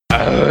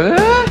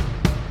Uh-oh.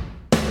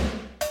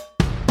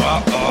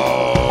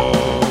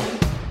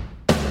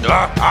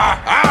 Ah,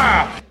 ah,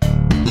 ah.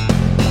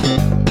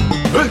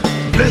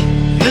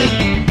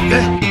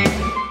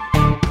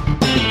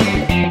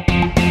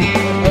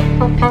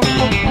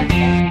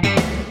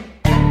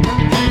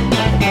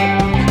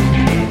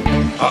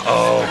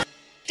 Uh-oh.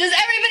 Does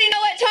everybody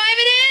know what time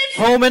it is?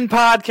 Home and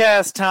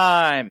podcast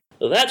time.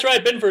 Well, that's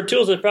right. Binford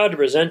Tools is proud to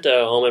present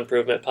a home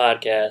improvement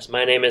podcast.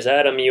 My name is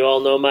Adam. You all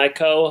know my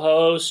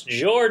co-host,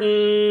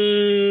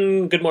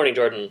 Jordan. Good morning,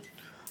 Jordan.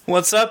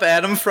 What's up,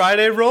 Adam?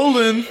 Friday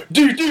rolling.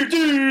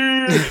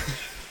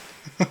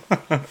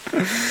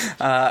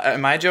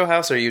 Am I Joe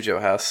House or are you Joe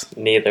House?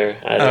 Neither.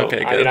 I don't. Okay,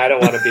 good. I mean, I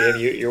don't want to be in.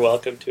 You're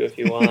welcome to if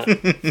you want.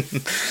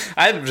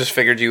 I just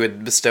figured you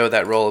would bestow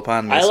that role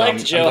upon me. I so liked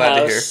I'm Joe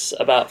glad House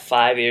about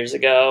 5 years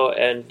ago,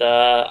 and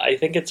I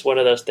think it's one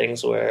of those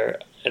things where,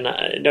 and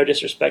no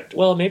disrespect,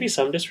 well, maybe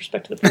some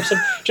disrespect to the person.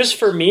 Just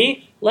for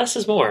me, less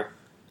is more.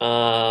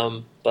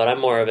 But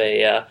I'm more of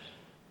a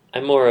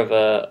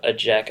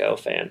Jacko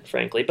fan,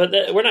 frankly.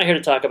 But we're not here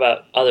to talk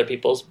about other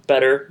people's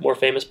better, more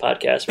famous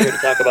podcasts. We're here to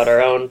talk about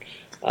our own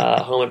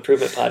home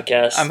improvement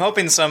podcast. I'm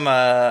hoping some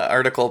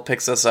article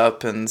picks us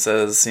up and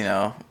says,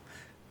 floundering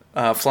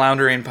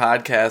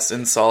podcast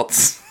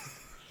insults.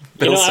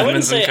 Bill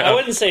Simmons and Co. I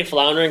wouldn't say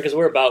floundering because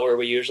we're about where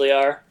we usually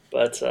are.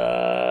 But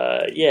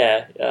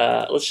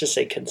let's just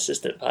say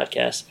consistent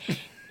podcast.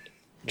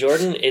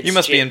 Jordan, you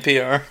must be in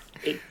PR.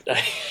 It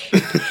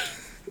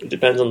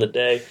depends on the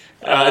day.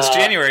 It's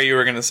January, you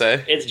were going to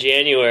say. It's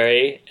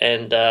January,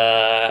 and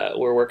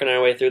we're working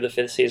our way through the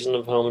 5th season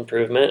of Home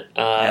Improvement.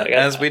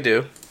 As we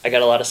do. I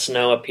got a lot of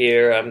snow up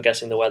here. I'm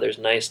guessing the weather's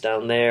nice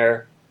down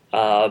there.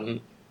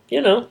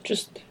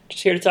 Just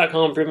here to talk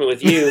home improvement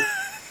with you.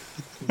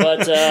 But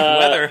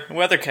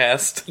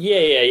weathercast.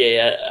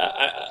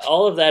 Yeah.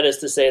 All of that is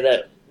to say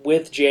that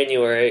with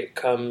January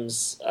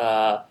comes...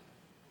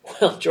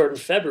 Jordan,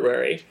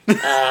 February,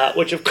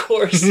 which of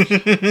course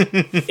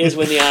is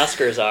when the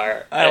Oscars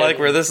are. I like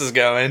where this is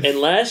going. And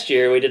last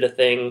year we did a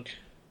thing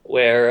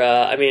where,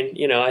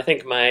 I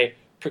think my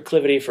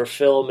proclivity for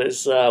film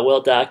is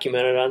well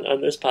documented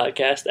on this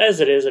podcast, as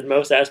it is in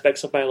most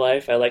aspects of my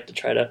life. I like to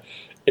try to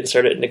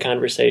insert it into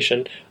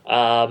conversation.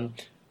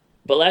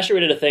 But last year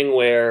we did a thing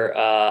where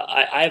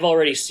I've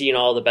already seen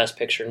all the Best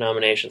Picture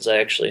nominations I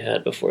actually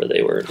had before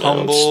they were announced.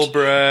 Humble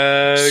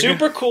brag.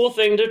 Super cool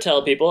thing to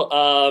tell people.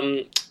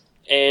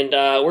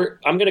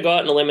 I'm going to go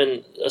out on a limb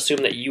and assume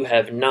that you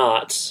have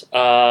not.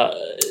 I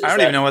don't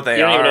even know what they are.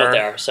 You don't even know what they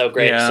are. So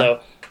great. Yeah. So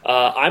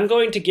I'm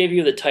going to give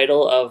you the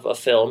title of a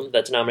film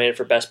that's nominated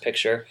for Best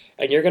Picture,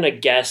 and you're going to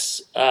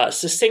guess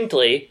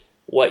succinctly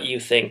what you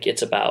think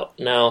it's about.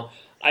 Now,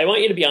 I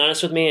want you to be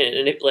honest with me,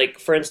 and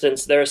for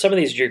instance, there are some of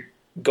these you're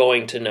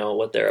going to know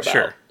what they're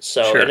about.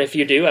 Sure. And if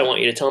you do, I want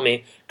you to tell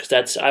me,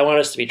 because I want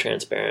us to be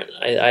transparent.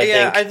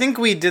 I think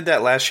we did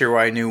that last year where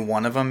I knew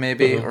one of them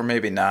maybe, or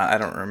maybe not. I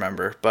don't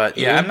remember. But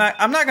yeah,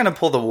 I'm not going to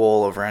pull the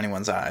wool over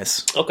anyone's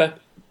eyes. Okay,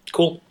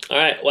 cool. All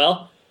right,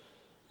 well,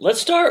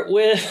 let's start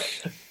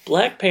with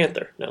Black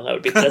Panther. No,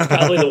 that's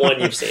probably the one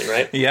you've seen,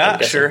 right? Yeah,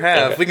 sure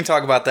have. Okay. We can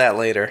talk about that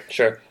later.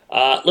 Sure.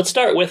 Let's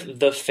start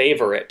with The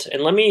Favorite.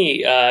 And let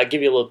me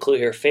give you a little clue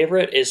here.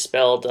 Favorite is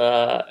spelled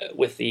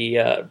with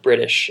the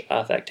British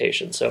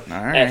affectation. So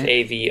right.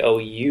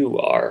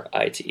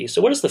 Favourite. So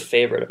what is The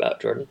Favorite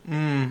about, Jordan?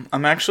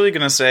 I'm actually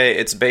going to say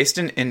it's based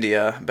in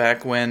India,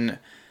 back when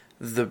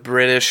the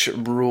British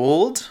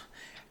ruled.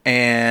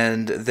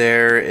 And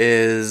there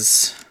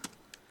is...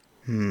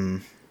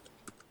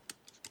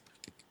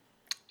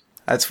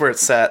 That's where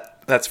it's set.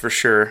 That's for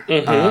sure.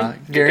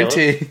 Mm-hmm.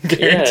 Guaranteed.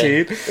 Yeah,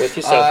 with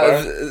you so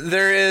far.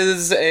 There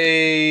is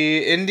a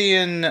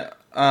Indian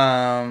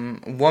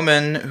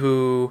woman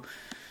who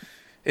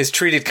is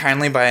treated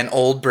kindly by an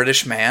old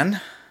British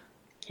man.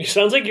 It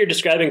sounds like you're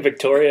describing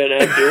Victoria and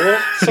Abdul,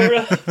 sort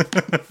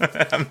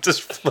of. I'm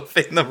just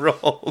flipping the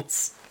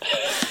roles.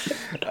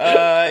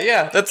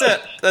 Yeah, that's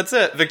it.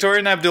 Victoria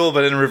and Abdul,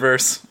 but in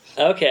reverse.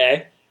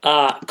 Okay.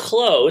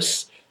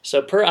 Close.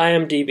 So per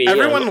IMDb...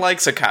 Everyone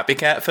likes a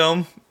copycat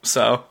film,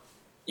 so...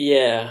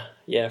 Yeah,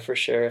 for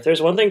sure. If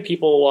there's one thing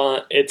people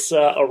want, it's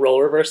a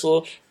role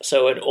reversal.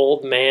 So an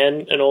old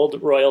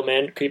royal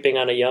man creeping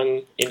on a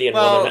young Indian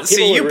woman.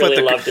 People would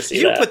really love to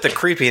see that. You put the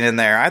creeping in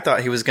there. I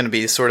thought he was going to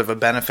be sort of a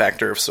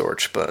benefactor of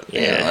sorts, but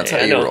that's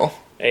how you roll.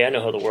 Hey, I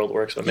know how the world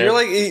works, my man.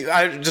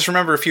 I just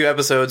remember a few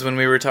episodes when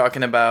we were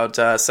talking about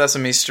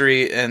Sesame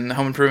Street and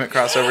Home Improvement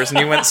crossovers, and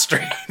you went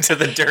straight to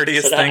the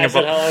dirtiest thing. I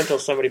said hello until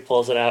somebody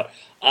pulls it out.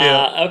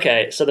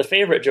 Okay, so The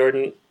Favorite,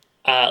 Jordan.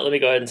 Let me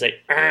go ahead and say...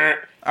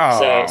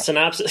 So,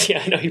 synopsis.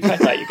 Yeah, I know, you probably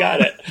thought you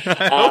got it.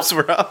 Hopes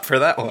we're up for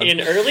that one.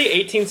 In early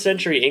 18th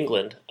century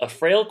England, a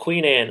frail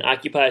Queen Anne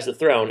occupies the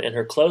throne, and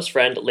her close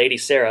friend, Lady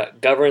Sarah,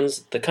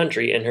 governs the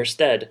country in her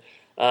stead.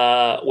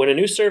 When a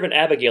new servant,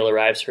 Abigail,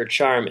 arrives, her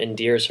charm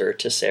endears her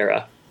to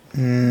Sarah.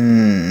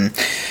 There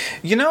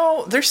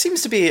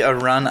seems to be a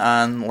run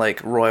on,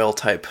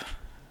 royal-type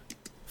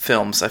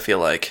films, I feel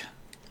like.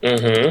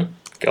 Mm-hmm.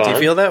 Do you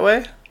feel that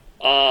way?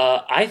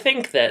 I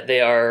think that they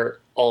are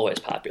always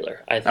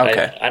popular.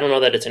 Okay. I don't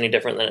know that it's any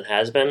different than it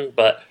has been,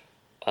 but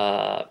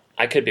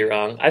I could be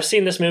wrong. I've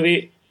seen this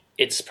movie.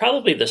 It's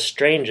probably the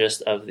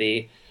strangest of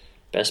the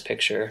Best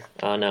Picture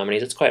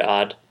nominees. It's quite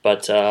odd,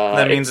 but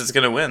that means it's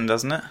going to win,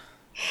 doesn't it?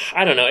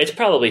 I don't know. It's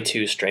probably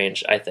too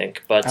strange, I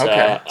think. But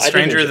okay,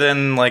 stranger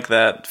than like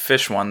that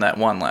fish one that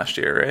won last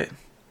year, right?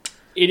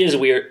 It is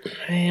weird.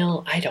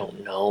 Well, I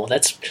don't know.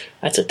 That's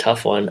a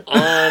tough one.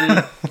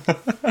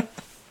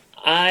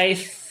 I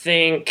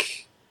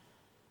think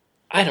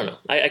I don't know.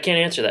 I can't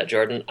answer that,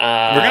 Jordan.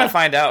 We're gonna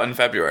find out in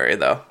February,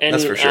 though. And,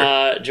 that's for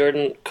sure.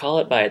 Jordan, call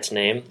it by its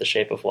name, The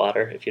Shape of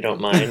Water, if you don't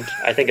mind.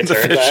 I think it's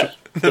earned that.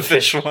 The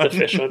fish one. The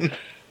fish one.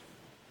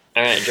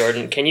 All right,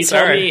 Jordan. Can you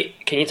tell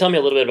me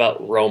a little bit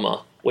about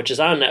Roma, which is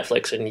on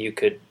Netflix, and you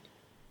could.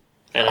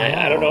 And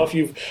I don't know if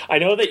you've. I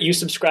know that you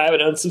subscribe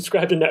and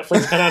unsubscribe to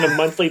Netflix kind of on a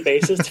monthly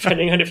basis,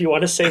 depending on if you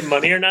want to save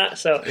money or not.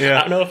 So yeah. I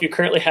don't know if you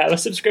currently have a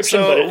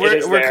subscription, but it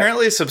is we're there.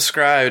 Currently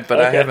subscribed,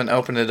 but I haven't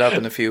opened it up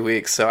in a few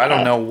weeks, so I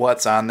don't know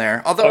what's on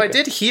there. Although I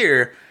did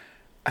hear,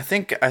 I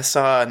think I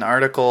saw an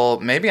article,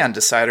 maybe on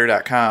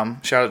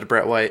Decider.com. Shout out to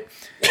Brett White.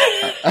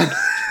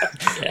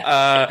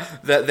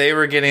 That they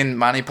were getting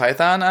Monty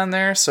Python on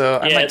there, so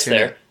I might tune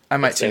in. I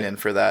might tune in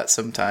for that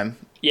sometime.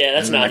 Yeah,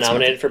 that's not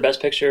nominated for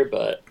Best Picture,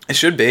 but... It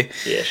should be.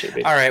 Yeah, it should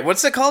be. All right,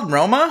 what's it called?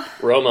 Roma?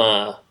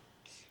 Roma.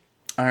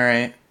 All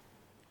right.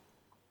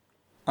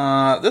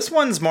 This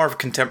one's more of a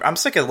contemporary... I'm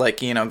sick of,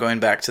 going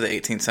back to the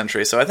 18th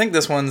century, so I think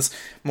this one's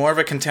more of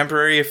a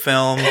contemporary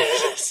film.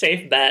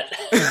 Safe bet.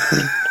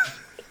 Good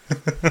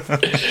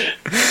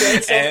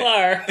so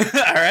far.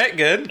 All right,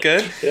 good.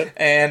 Yep.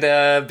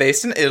 And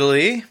based in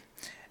Italy,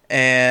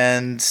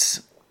 and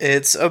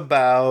it's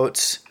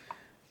about...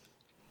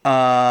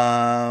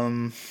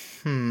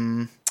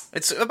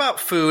 It's about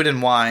food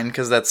and wine,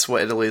 because that's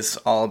what Italy's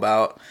all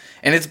about.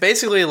 And it's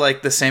basically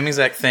like the same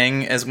exact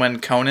thing as when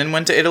Conan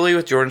went to Italy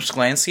with George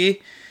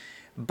Sclansky,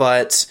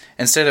 but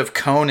instead of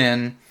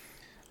Conan,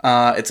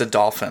 it's a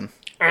dolphin.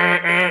 Sorry.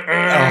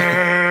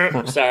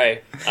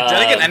 Did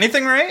I get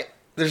anything right?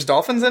 There's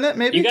dolphins in it,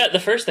 maybe? You got the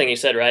first thing you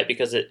said right,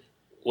 because it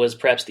was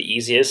perhaps the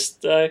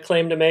easiest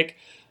claim to make.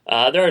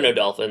 There are no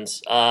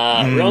dolphins.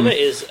 Roma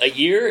is a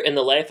year in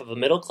the life of a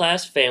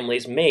middle-class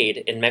family's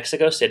maid in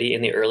Mexico City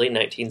in the early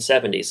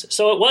 1970s.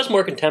 So it was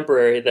more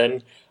contemporary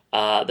than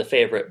The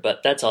Favorite,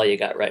 but that's all you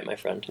got right, my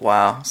friend.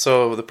 Wow.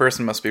 So the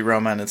person must be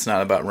Roma, and it's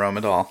not about Rome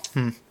at all.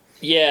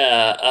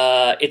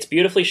 Yeah, it's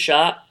beautifully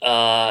shot.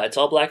 It's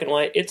all black and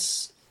white.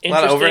 It's interesting. A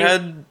lot of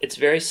overhead? It's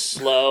very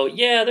slow.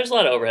 Yeah, there's a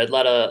lot of overhead, a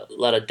lot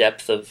of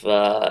depth of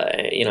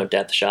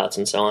depth shots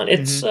and so on.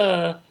 It's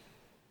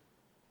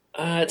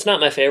not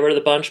my favorite of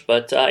the bunch,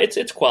 but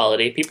it's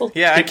quality.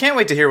 I can't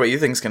wait to hear what you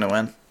think's going to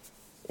win.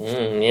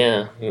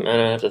 Yeah, I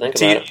don't have to think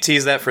about it.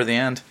 Tease that for the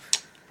end.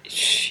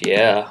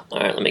 Yeah. All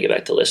right, let me get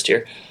back to the list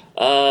here.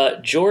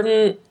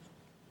 Jordan,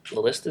 the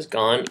list is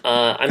gone.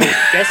 I'm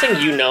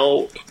guessing you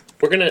know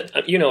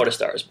what A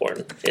Star Is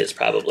Born is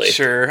probably.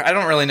 Sure. I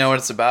don't really know what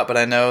it's about, but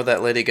I know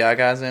that Lady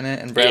Gaga's in it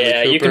and Bradley Cooper.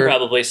 Yeah, you can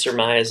probably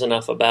surmise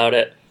enough about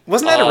it.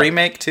 Wasn't that a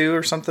remake too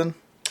or something?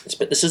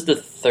 This is the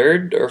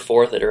third or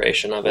fourth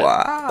iteration of it.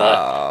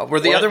 Wow. Were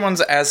the other ones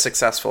as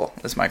successful,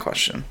 is my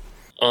question.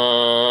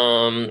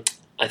 I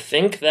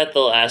think that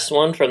the last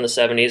one from the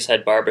 70s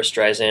had Barbra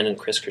Streisand and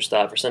Chris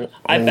Christopherson.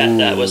 I bet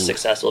that was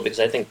successful because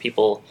I think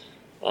people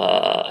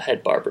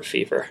had Barbara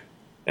fever.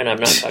 And I'm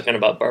not talking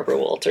about Barbara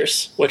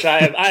Walters, which I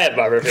have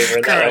Barbara fever.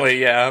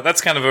 Currently, yeah.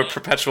 That's kind of a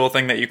perpetual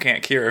thing that you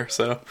can't cure,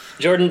 so.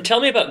 Jordan, tell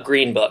me about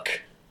Green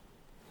Book.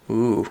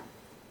 Ooh.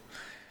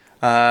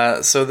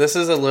 So this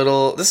is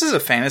a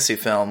fantasy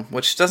film,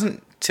 which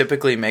doesn't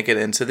typically make it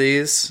into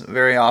these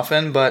very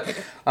often, but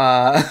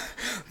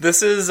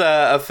this is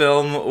a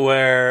film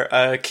where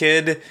a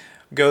kid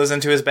goes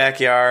into his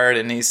backyard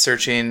and he's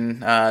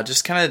searching,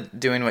 just kind of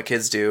doing what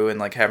kids do and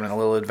like having a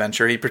little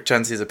adventure. He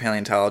pretends he's a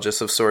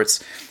paleontologist of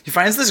sorts. He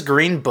finds this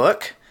green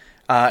book,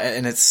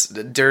 and it's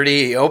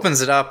dirty. He opens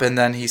it up and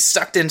then he's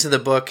sucked into the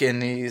book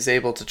and he's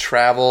able to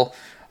travel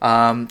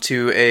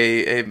to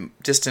a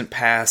distant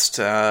past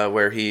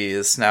where he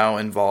is now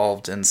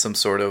involved in some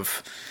sort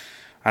of,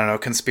 I don't know,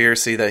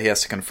 conspiracy that he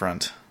has to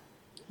confront.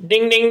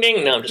 Ding, ding,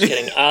 ding. No, I'm just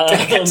kidding.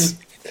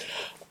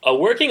 A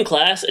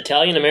working-class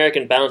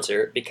Italian-American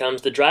bouncer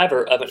becomes the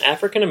driver of an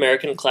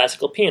African-American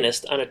classical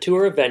pianist on a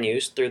tour of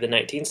venues through the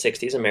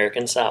 1960s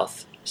American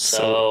South.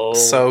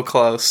 So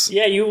close.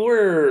 Yeah, you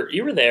were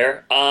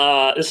there.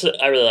 I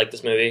really like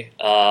this movie.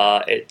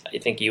 I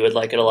think you would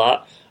like it a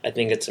lot. I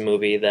think it's a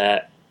movie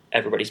that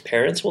everybody's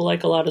parents will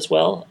like a lot as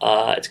well.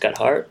 It's got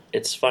heart.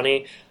 It's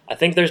funny. I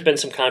think there's been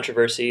some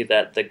controversy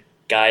that the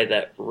guy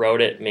that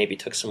wrote it maybe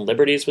took some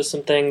liberties with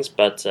some things,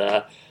 but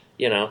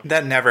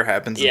that never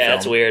happens in film.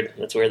 It's weird.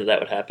 It's weird that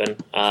would happen.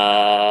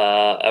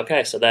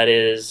 Okay, so that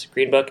is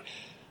Green Book.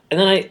 And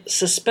then I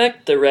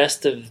suspect the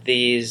rest of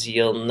these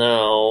you'll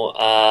know,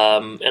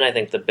 and I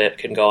think the bit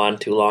can go on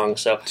too long,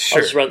 so sure.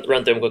 I'll just run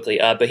through them quickly.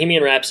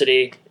 Bohemian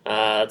Rhapsody,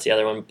 that's the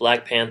other one.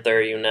 Black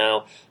Panther,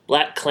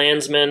 Black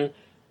Klansman,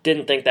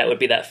 didn't think that would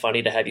be that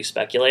funny to have you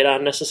speculate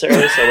on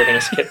necessarily, so we're going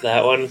to skip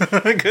that one.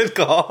 Good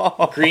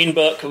call. Green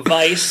Book,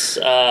 Vice,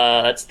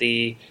 that's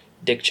the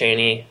Dick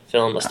Cheney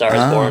film, A Star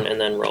is Born, and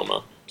then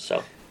Roma.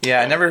 So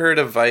yeah, I never heard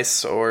of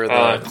Vice or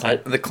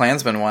the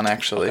Klansman one,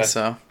 actually. Okay.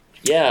 So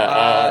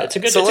yeah, it's a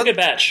good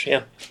batch.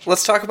 Yeah.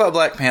 Let's talk about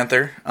Black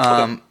Panther.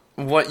 Okay.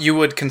 What you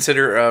would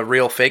consider a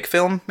real fake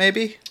film,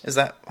 maybe? Is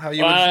that how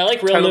you would I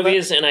like real title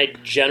movies, that? and I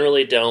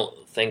generally don't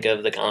think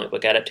of the comic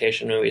book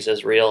adaptation movies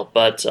as real,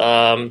 but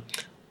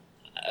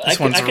This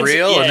one's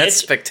real, and it's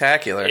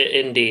spectacular.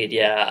 Indeed,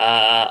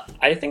 yeah.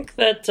 I think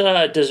that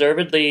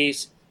deservedly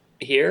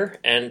here,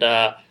 and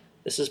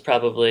this is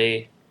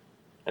probably,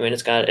 I mean,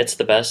 it's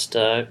the best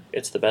of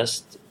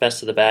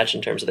the batch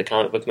in terms of the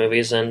comic book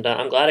movies, and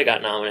I'm glad it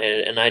got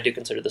nominated. And I do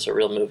consider this a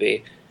real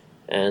movie,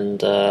 and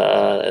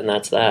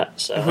that's that.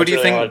 So who do you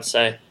really think? all I'd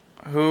say.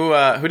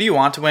 Who do you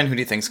want to win? Who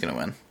do you think's going to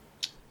win?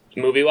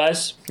 Movie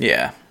wise,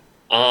 Yeah.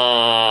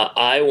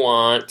 I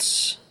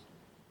want.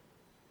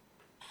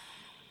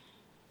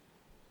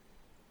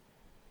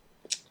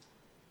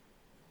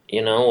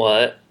 You know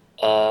what?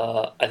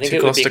 I think Too it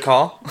close would be to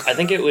call? I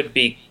think it would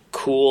be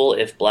cool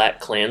if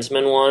Black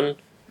Klansman won,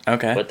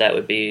 Okay. but that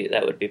would be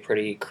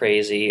pretty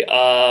crazy.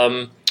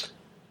 I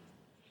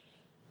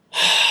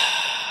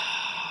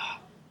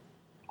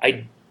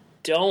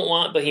don't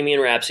want Bohemian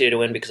Rhapsody to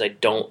win because I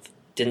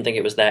didn't think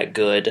it was that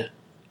good.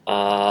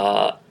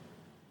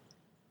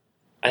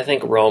 I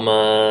think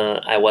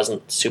Roma I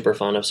wasn't super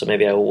fond of, so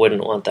maybe I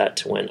wouldn't want that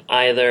to win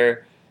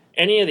either.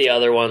 Any of the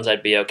other ones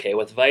I'd be okay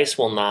with. Vice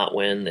will not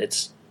win.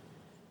 It's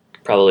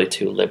probably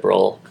too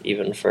liberal,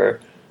 even for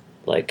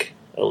like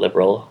a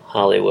liberal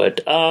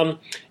Hollywood.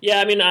 Yeah,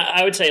 I mean,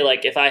 I would say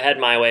like if I had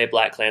my way,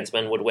 Black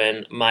Klansman would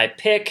win. My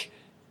pick,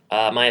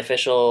 my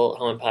official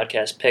Home and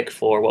Podcast pick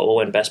for what will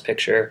win Best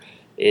Picture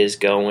is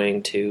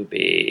going to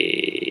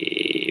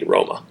be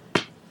Roma.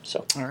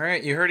 So, all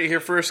right, you heard it here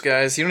first,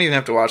 guys. You don't even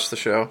have to watch the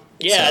show.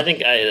 Yeah, so. I think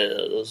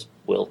those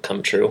will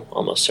come true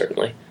almost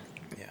certainly.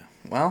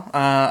 Well,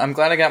 I'm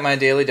glad I got my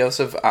daily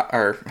dose of,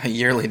 or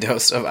yearly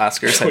dose of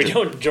Oscars.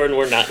 Jordan,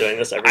 we're not doing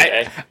this every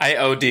day. I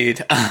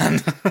OD'd on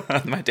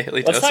my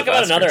daily dose of Oscars. Let's talk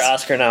about another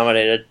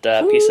Oscar-nominated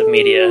piece of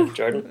media,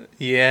 Jordan.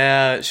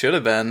 Yeah, it should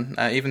have been,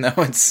 even though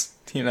it's,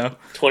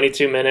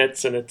 22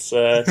 minutes and it's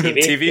a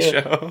TV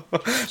show.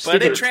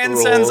 But it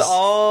transcends rules.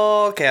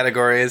 all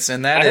categories,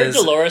 and I heard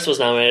Dolores was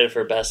nominated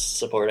for Best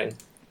Supporting.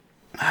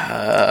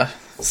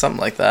 Something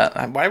like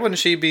that. Why wouldn't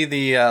she be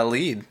the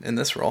lead in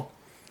this role?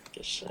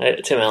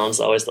 Tim Allen's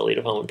always the lead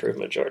of Home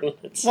Improvement, Jordan.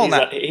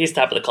 He's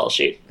top of the call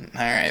sheet.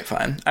 All right,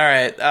 fine. All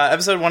right,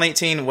 episode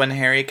 118, When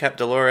Harry Kept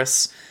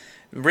Dolores,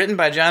 written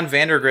by John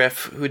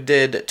Vandergriff, who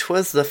did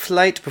 'Twas the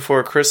Flight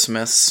Before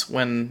Christmas,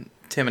 when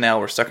Tim and Al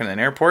were stuck in an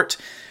airport.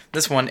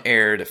 This one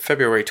aired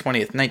February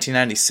 20th,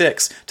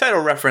 1996. Title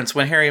reference,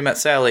 When Harry Met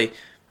Sally.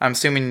 I'm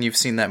assuming you've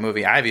seen that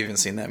movie. I've even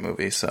seen that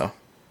movie, so.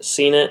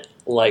 Seen it,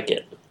 like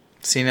it.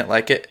 Seen it,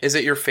 like it. Is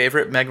it your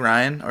favorite Meg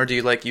Ryan, or do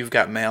you like You've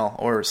Got Mail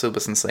or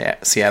Sleepless in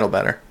Seattle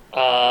better?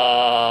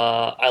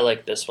 I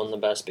like this one the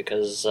best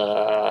because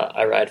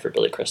I ride for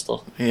Billy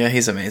Crystal. Yeah,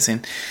 he's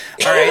amazing.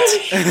 All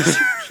right.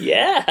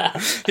 Yeah.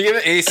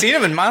 You seen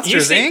him in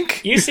Monsters,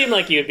 Inc.? You seem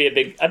like you'd be a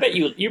big... I bet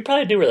you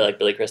probably do really like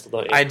Billy Crystal,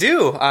 don't you? I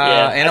do.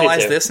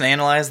 Analyze this and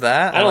analyze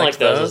that. I don't like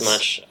those as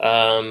much.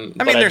 I mean,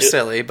 they're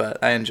silly,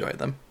 but I enjoy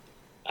them.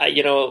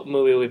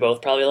 Movie we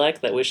both probably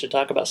like that we should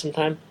talk about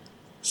sometime?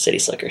 City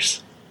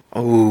Slickers.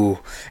 Ooh,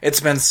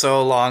 it's been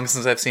so long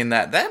since I've seen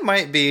that. That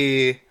might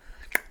make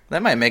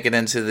it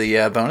into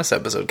the bonus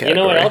episode category. You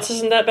know what else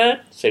isn't that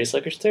bad? City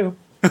Slickers 2.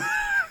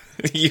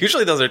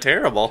 Usually those are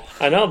terrible.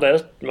 I know,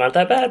 but not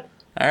that bad.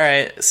 All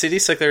right, City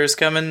Slickers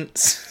coming to a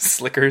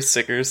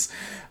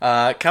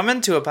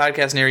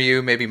podcast near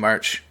you, maybe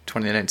March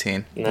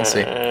 2019. We'll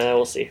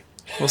see.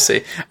 We'll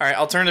see. All right,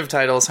 alternative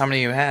titles. How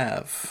many you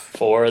have?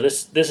 4.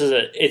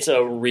 It's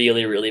a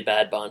really, really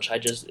bad bunch.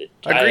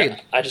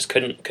 Agreed. I just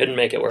couldn't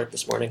make it work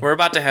this morning. We're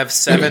about to have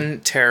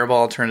 7 terrible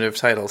alternative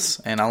titles,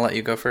 and I'll let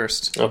you go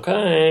first.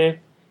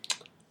 Okay.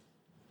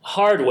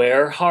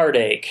 Hardware,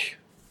 Heartache.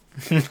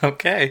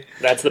 Okay.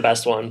 That's the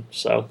best one,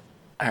 so.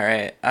 All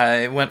right.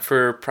 I went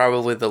for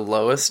probably the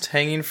lowest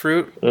hanging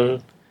fruit.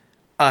 Mm-hmm.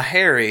 A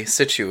hairy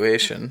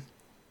situation.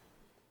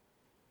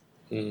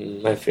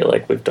 I feel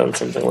like we've done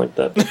something like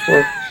that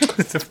before.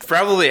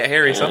 Probably a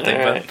hairy something,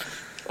 right.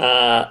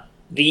 But...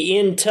 The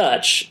In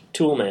Touch,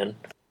 Toolman.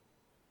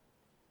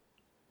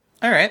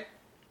 All right.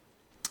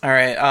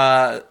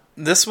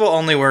 This will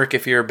only work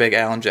if you're a big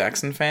Alan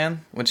Jackson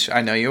fan, which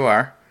I know you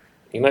are.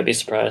 You might be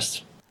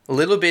surprised.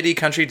 Little Bitty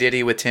Country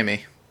Ditty with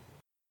Timmy.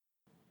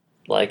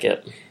 Like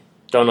it.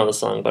 Don't know the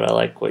song, but I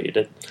like what you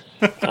did.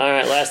 All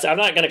right, I'm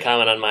not going to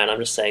comment on mine. I'm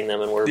just saying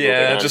them, and we're moving on.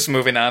 Yeah, just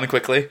moving on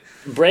quickly.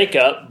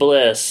 Breakup,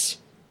 Bliss.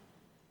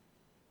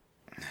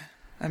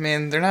 I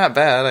mean, they're not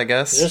bad, I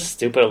guess. They're just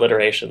stupid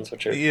alliterations,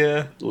 which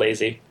are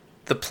lazy.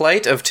 The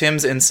Plight of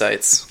Tim's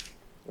Insights.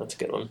 That's a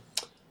good one.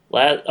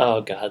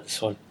 Oh, God,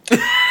 this one.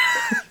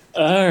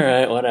 All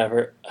right,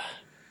 whatever.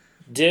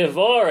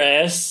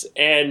 Divorce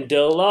and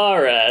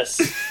Dolores.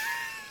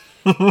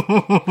 That's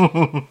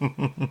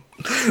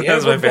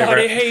my favorite.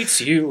 Everybody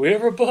hates you.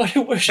 Everybody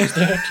wishes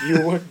that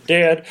you were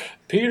dead.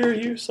 Peter,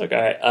 you suck. All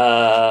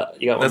right.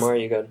 You got one more?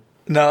 You good?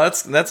 No,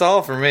 that's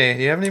all for me.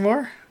 Do you have any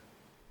more?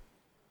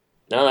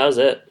 No, that was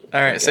it.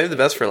 All right, save the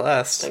best for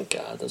last. Thank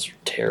God, those are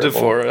terrible.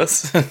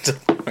 Dolores.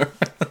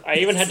 I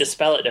even had to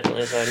spell it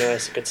differently so I knew I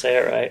could say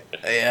it right.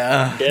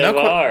 Yeah.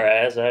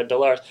 Dolores.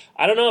 Dolores.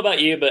 I don't know about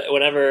you, but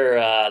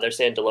whenever they're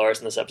saying Dolores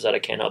in this episode, I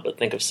can't help but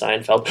think of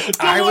Seinfeld.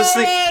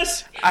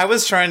 Dolores! I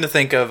was trying to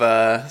think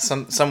of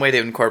some way to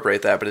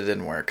incorporate that, but it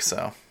didn't work,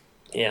 so.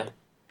 Yeah.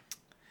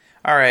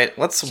 All right,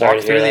 let's walk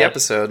through the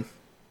episode.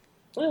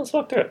 Well, let's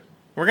walk through it.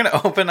 We're going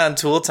to open on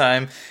Tool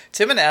Time.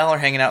 Tim and Al are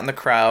hanging out in the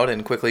crowd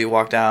and quickly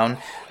walk down.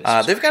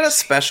 They've got a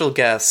special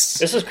guest.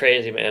 This is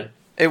crazy, man.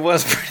 It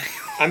was pretty...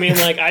 I mean,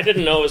 like, I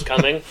didn't know it was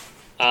coming.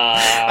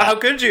 How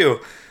could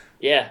you?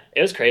 Yeah,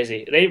 it was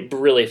crazy. They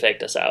really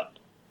faked us out.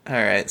 All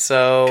right,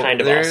 so...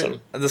 Kind of awesome.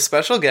 The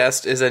special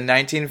guest is a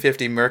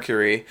 1950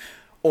 Mercury,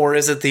 or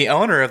is it the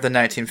owner of the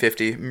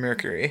 1950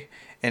 Mercury?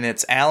 And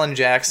it's Alan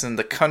Jackson,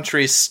 the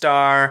country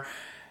star.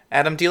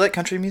 Adam, do you like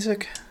country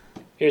music?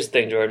 Here's the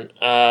thing, Jordan.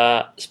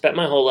 Spent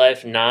my whole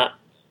life not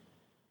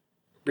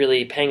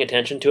really paying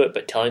attention to it,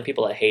 but telling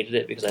people I hated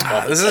it because I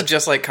thought this is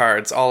just like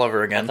Cards all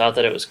over again. I thought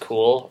that it was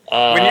cool.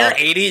 When you're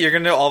 80, you're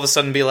going to all of a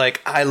sudden be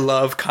like, I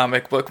love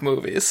comic book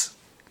movies.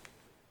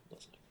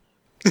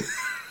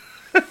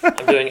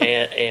 I'm doing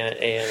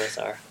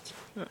AMSR.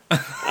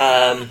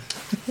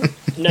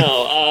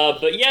 No,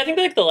 but yeah, I think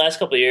like the last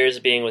couple of years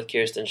being with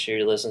Kirsten,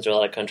 she listens to a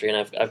lot of country,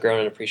 and I've grown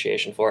an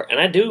appreciation for it. And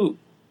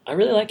I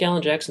really like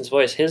Alan Jackson's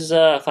voice. His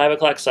 5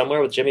 o'clock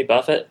somewhere with Jimmy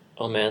Buffett.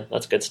 Oh man,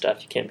 that's good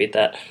stuff. You can't beat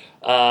that.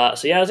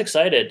 So yeah, I was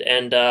excited,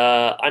 and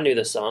I knew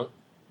this song.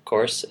 Of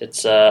course,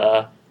 it's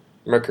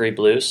Mercury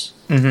Blues.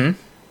 Mm-hmm.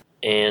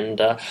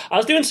 And I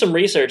was doing some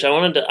research. I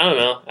don't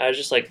know. I was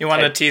just like, you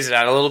wanted to tease it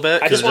out a little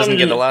bit because it doesn't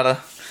get a lot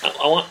of.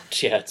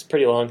 Yeah, it's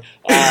pretty long.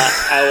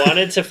 I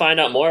wanted to find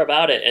out more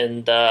about it,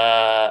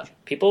 and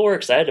people were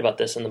excited about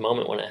this in the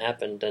moment when it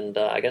happened, and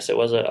I guess it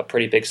was a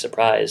pretty big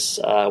surprise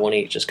when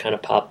he just kind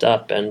of popped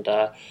up. And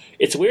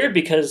it's weird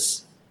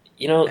because,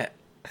 you know,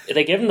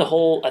 they give him the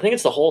whole, I think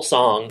it's the whole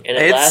song, and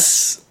it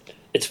lasts,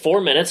 it's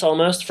 4 minutes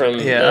almost from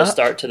the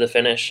start to the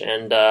finish,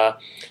 and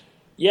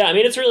yeah, I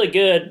mean, it's really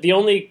good. The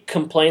only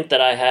complaint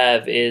that I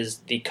have is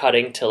the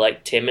cutting to,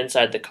 like, Tim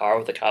inside the car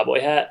with the cowboy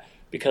hat,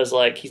 because,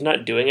 like, he's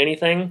not doing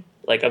anything,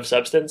 like, of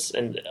substance,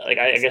 and, like,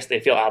 I guess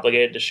they feel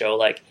obligated to show,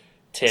 like,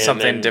 Tim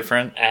something and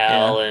different,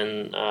 Al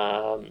and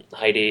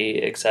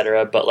Heidi,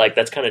 etc. But, like,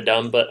 that's kind of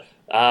dumb, but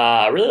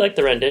I really like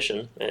the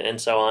rendition and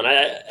so on.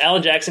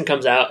 Alan Jackson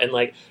comes out and,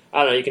 like,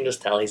 I don't know, you can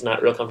just tell he's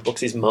not real comfortable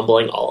because he's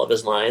mumbling all of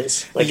his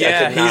lines. Like,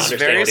 yeah, I could not he's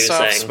very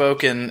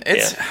soft-spoken.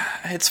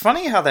 It's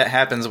funny how that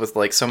happens with,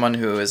 like, someone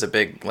who is a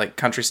big, like,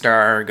 country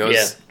star,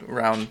 goes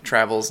around,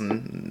 travels,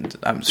 and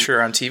I'm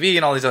sure on TV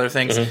and all these other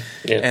things,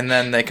 and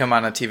then they come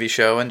on a TV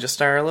show and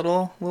just are a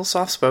little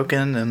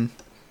soft-spoken. And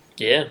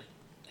yeah.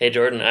 Hey,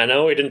 Jordan, I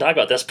know we didn't talk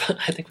about this, but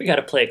I think we got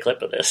to play a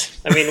clip of this.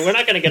 I mean, we're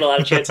not going to get a lot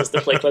of chances to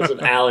play clips of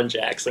Alan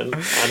Jackson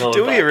on Home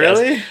Do we Podcast.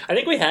 really? I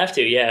think we have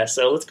to, yeah.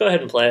 So let's go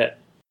ahead and play it.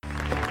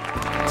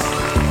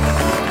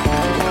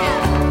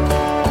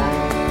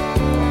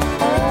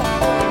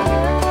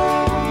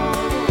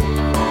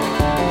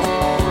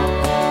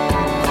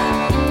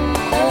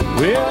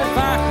 Well, if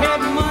I had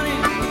money,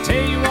 I'd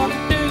tell you what to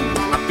do.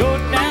 I'd go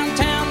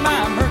downtown, buy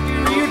a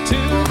Mercury or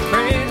two.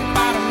 Crazy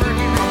about a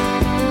Mercury.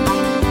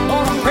 Oh,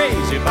 I'm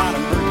crazy about a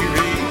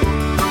Mercury.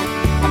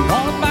 I'm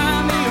gonna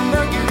buy me a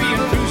Mercury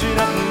and cruise it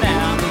up and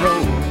down the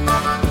road.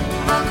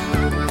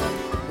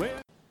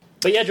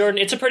 But yeah, Jordan,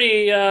 it's a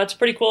pretty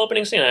cool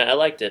opening scene. I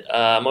liked it.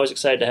 I'm always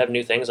excited to have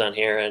new things on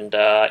here, and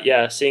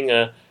yeah, seeing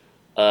a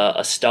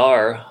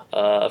star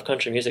of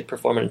country music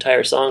perform an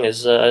entire song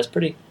is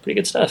pretty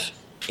good stuff.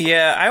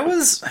 Yeah,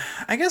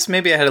 I guess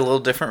maybe I had a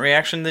little different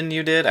reaction than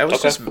you did. I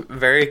was just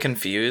very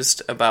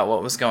confused about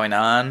what was going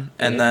on,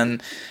 and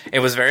then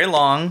it was very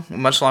long,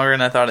 much longer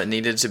than I thought it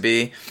needed to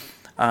be.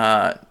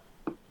 I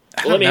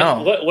don't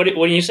know.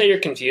 When you say you're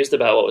confused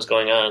about what was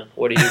going on,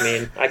 what do you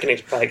mean? I can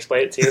probably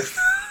explain it to you.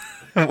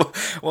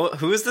 Well,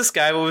 who is this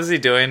guy? What was he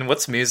doing?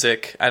 What's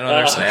music? I don't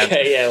understand.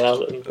 Okay, yeah,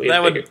 well,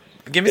 that would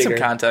give me some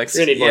context.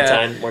 We're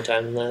gonna need more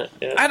time than that.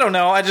 Yeah. I don't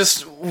know. I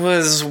just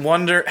was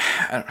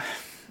I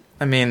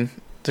mean,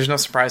 there's no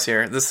surprise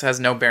here. This has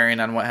no bearing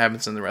on what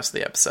happens in the rest of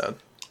the episode.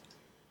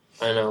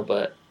 I know,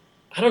 but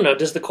I don't know.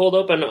 Does the cold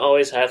open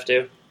always have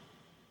to?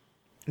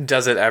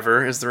 Does it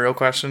ever, is the real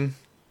question.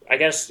 I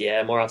guess,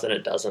 yeah, more often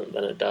it doesn't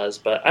than it does.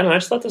 But I don't know, I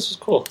just thought this was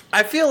cool.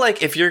 I feel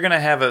like if you're going to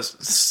have a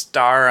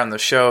star on the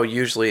show,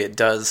 usually it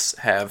does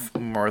have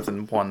more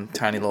than one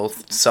tiny little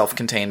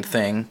self-contained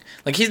thing.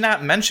 Like, he's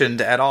not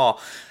mentioned at all.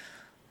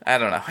 I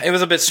don't know. It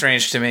was a bit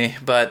strange to me,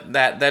 but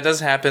that does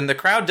happen. The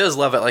crowd does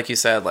love it, like you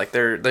said. Like,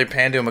 they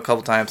pan to him a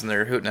couple times, and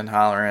they're hooting and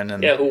hollering.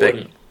 And yeah, who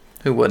wouldn't?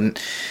 Who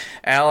wouldn't?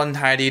 Al and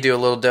Heidi do a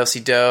little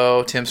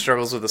do-si-do. Tim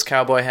struggles with his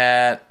cowboy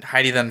hat.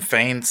 Heidi then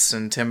faints,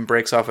 and Tim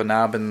breaks off a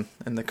knob in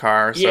the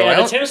car. So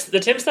yeah, the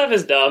Tim stuff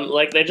is dumb.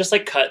 Like, they just,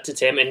 like, cut to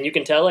Tim, and you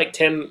can tell, like,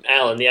 Tim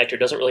Allen, the actor,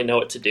 doesn't really know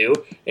what to do,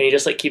 and he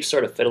just, like, keps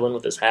sort of fiddling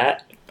with his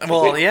hat.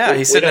 Well,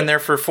 he's sitting in there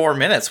for 4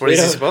 minutes. What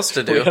is he supposed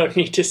to do? We don't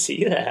need to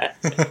see that.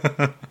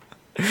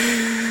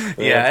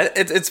 Yeah,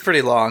 it's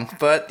pretty long,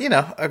 but,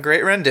 a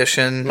great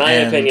rendition. My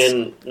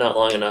opinion, not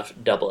long enough.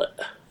 Double it.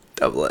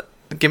 Double it.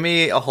 Give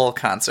me a whole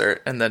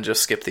concert and then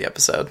just skip the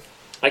episode.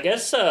 I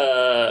guess,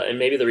 and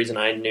maybe the reason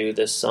I knew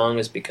this song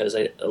is because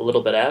a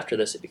little bit after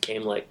this, it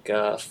became like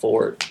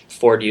Ford.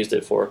 Ford used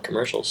it for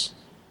commercials.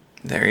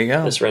 There you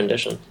go. This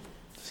rendition.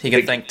 He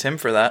can thank Tim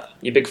for that.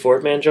 You big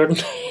Ford man, Jordan?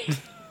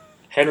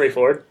 Henry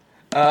Ford.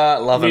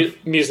 Love him.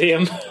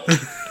 Museum.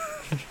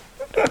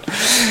 All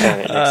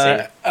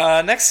right,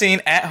 next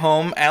scene, at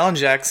home, Alan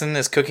Jackson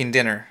is cooking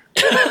dinner.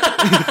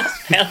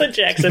 Alan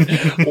Jackson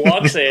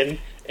walks in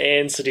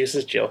and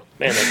seduces Jill.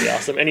 Man, that'd be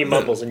awesome. And he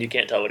mumbles and you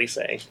can't tell what he's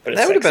saying. But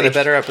that would have been a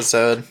better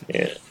episode.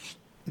 Yeah.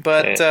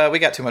 But we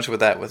got too much with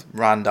that with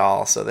Ron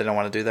Dahl, so they don't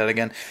want to do that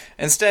again.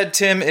 Instead,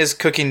 Tim is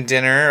cooking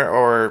dinner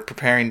or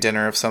preparing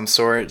dinner of some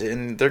sort,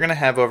 and they're going to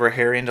have over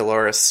Harry and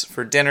Dolores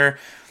for dinner.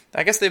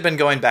 I guess they've been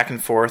going back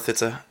and forth.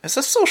 It's a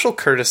social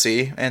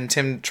courtesy, and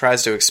Tim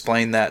tries to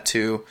explain that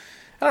to,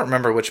 I don't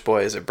remember which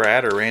boy. Is it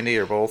Brad or Randy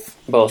or both?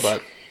 Both.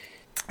 But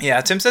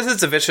yeah, Tim says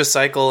it's a vicious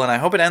cycle, and I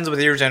hope it ends with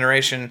your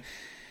generation.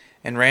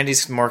 And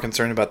Randy's more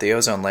concerned about the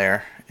ozone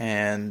layer.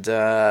 And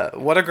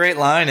what a great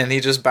line, and he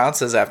just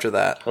bounces after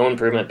that. Home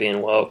improvement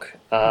being woke.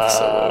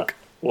 So woke.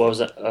 What was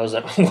that?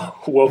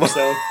 Woke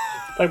zone.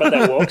 Talk about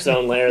that woke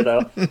zone layer,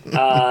 though.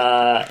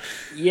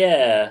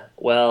 Yeah,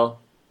 well,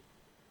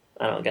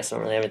 I guess I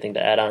don't really have anything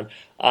to add on.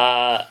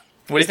 What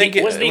do you think?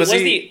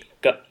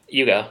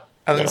 You go.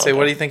 I was going to say,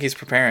 what do you think he's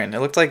preparing? It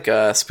looked like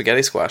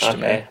spaghetti squash to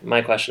me. Okay,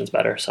 my question's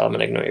better, so I'm going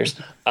to ignore yours.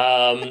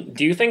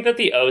 Do you think that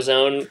the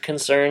ozone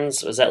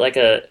concerns, that's like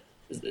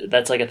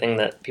a thing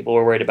that people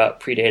were worried about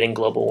predating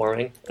global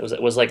warming?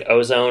 Was like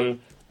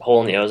ozone,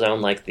 hole in the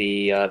ozone, like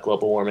the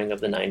global warming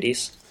of the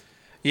 90s?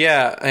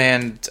 Yeah,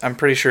 and I'm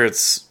pretty sure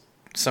it's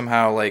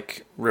somehow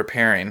like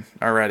repairing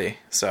already,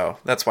 so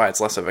that's why it's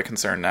less of a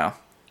concern now.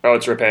 Oh,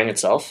 it's repairing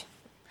itself?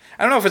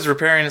 I don't know if it's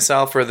repairing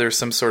itself or there's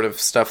some sort of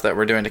stuff that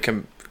we're doing to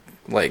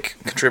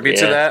contribute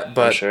to that,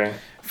 but sure.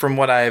 From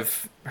what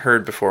I've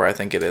heard before, I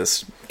think it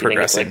is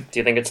progressing. Do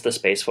you think it's the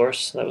Space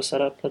Force that was set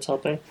up that's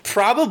helping?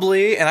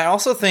 Probably, and I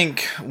also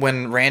think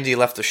when Randy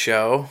left the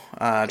show,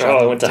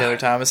 Taylor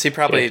Thomas, he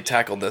probably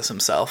tackled this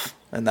himself,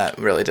 and that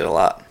really did a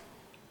lot.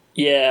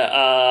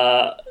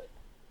 Yeah,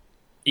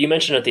 you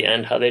mentioned at the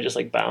end how they just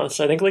bounce.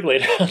 I think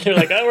later on they're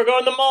like, "Oh, we're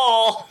going to the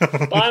mall.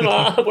 Bye,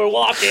 Mom. We're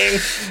walking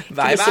to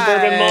the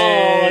suburban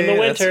mall in the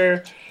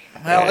winter."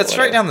 It's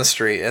right down the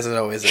street, as it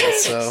always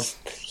is, so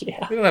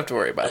yeah. We don't have to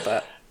worry about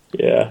that.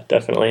 Yeah,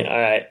 definitely. All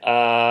right,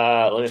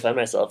 let me find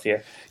myself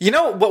here. You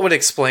know what would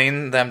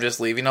explain them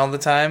just leaving all the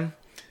time?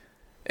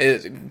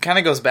 It kind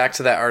of goes back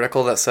to that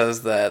article that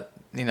says that,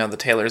 the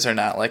Taylors are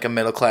not like a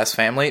middle-class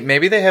family.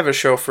 Maybe they have a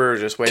chauffeur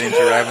just waiting to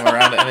drive them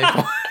around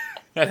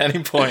at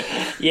any point.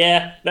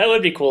 Yeah, that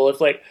would be cool.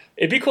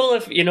 It'd be cool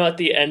if, at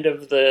the end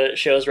of the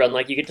show's run,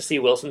 you get to see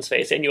Wilson's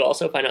face, and you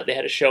also find out they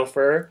had a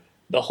chauffeur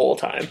the whole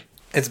time.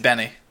 It's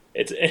Benny.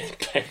 It's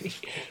Benny.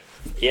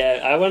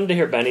 Yeah, I wanted to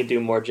hear Benny do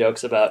more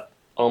jokes about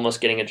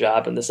almost getting a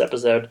job in this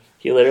episode.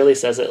 He literally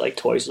says it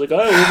twice. He's like,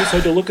 "Oh, we just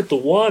had to look at the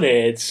want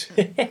ads."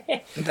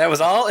 That was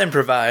all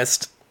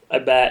improvised. I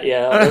bet,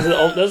 yeah.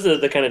 Those are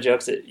the kind of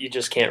jokes that you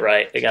just can't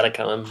write. They got to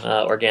come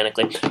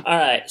organically. All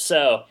right,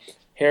 so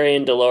Harry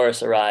and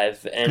Dolores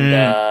arrive, and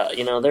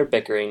they're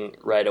bickering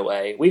right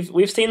away.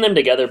 We've seen them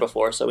together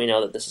before, so we know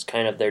that this is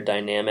kind of their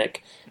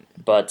dynamic.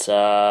 But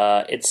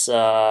it's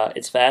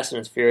fast and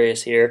it's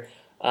furious here.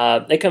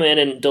 They come in,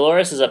 and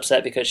Dolores is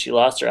upset because she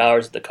lost her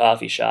hours at the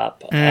coffee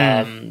shop.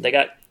 They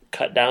got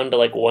cut down to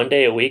 1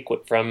 day a week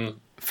from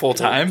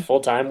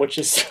full-time, which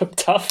is a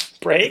tough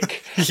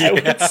break, I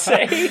would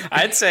say.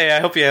 I'd say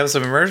I hope you have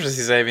some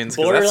emergency savings,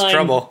 because that's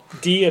trouble.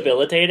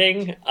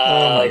 Debilitating.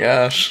 Oh my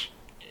gosh.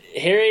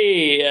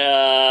 Harry,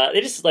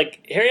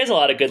 Harry has a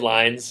lot of good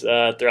lines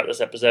throughout this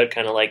episode,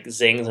 kind of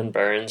zings and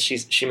burns.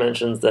 She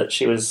mentions that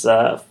she was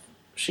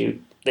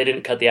they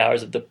didn't cut the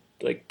hours of the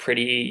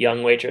pretty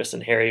young waitress,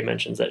 and Harry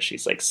mentions that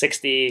she's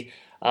 60.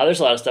 There's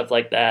a lot of stuff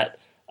like that.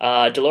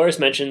 Dolores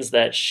mentions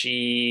that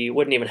she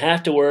wouldn't even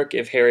have to work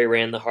if Harry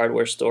ran the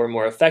hardware store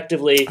more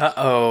effectively.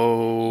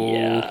 Uh-oh.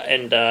 Yeah,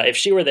 and if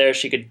she were there,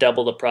 she could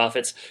double the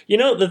profits.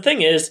 The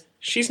thing is,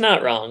 she's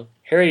not wrong.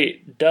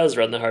 Harry does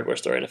run the hardware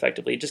store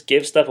ineffectively. He just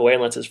gives stuff away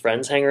and lets his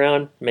friends hang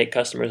around, make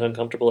customers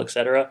uncomfortable,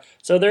 etc.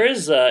 So there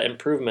is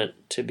improvement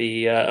to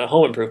be a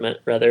home improvement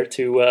rather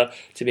to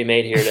be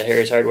made here to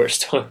Harry's hardware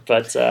store.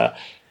 But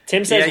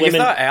Tim says women. You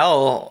thought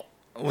Al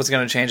was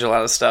going to change a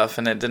lot of stuff,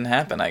 and it didn't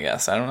happen. I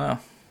guess I don't know.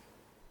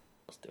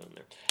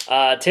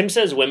 Tim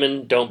says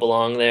women don't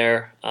belong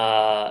there.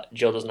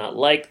 Jill does not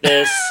like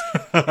this,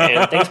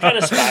 and things kind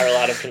of spiral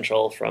out of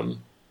control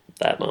from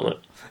that moment.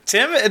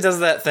 Tim does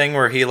that thing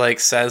where he like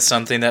says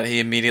something that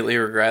he immediately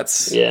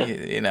regrets.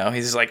 Yeah.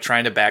 He's like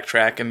trying to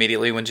backtrack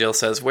immediately when Jill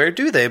says, "Where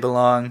do they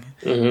belong?"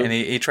 And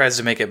he tries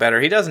to make it better.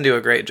 He doesn't do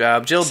a great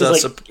job. Jill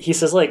does. He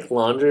says like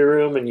laundry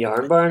room and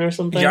yarn barn or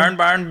something. Yarn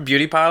barn,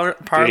 beauty parlor.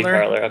 Beauty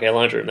parlor. Okay,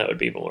 laundry room, that would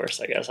be even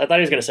worse, I guess. I thought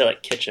he was going to say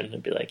like kitchen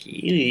and be like,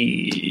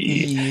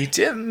 eee.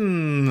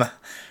 Tim.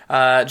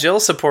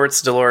 Jill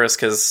supports Dolores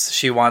because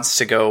she wants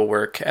to go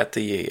work at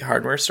the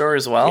hardware store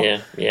as well.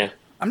 Yeah.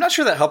 I'm not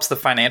sure that helps the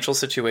financial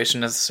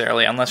situation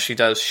necessarily, unless she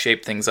does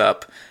shape things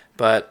up.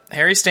 But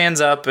Harry stands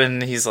up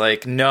and he's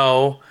like,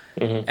 no.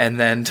 And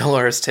then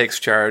Dolores takes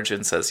charge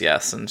and says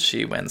yes, and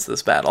she wins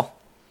this battle.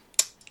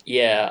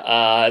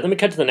 Yeah. Then we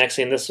cut to the next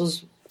scene. This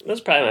was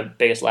probably my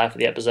biggest laugh of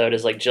the episode,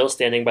 is like Jill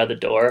standing by the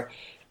door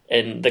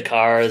and the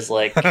car is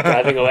like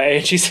driving away,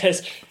 and she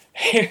says,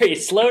 "Harry,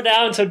 slow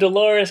down so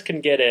Dolores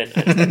can get in."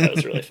 I just thought that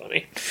was really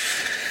funny.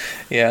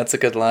 Yeah, it's a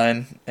good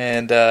line.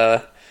 And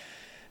as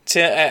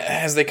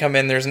they come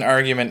in, there's an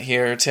argument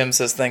here. Tim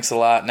says, "Thanks a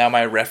lot. Now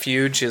my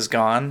refuge is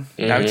gone.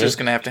 Now I'm just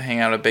going to have to hang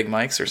out at Big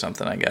Mike's or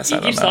something, I guess." He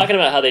keeps talking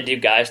about how they do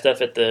guy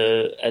stuff at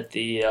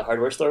the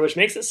hardware store, which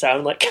makes it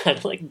sound like kind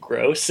of like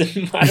gross.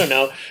 And I don't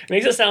know. It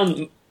makes it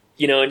sound,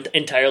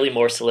 entirely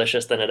more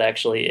salacious than it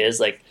actually is,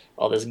 like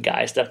all this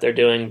guy stuff they're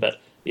doing. But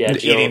yeah,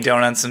 eating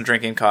donuts and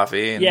drinking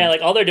coffee. Yeah,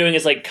 like all they're doing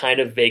is like kind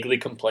of vaguely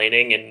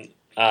complaining and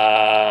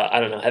I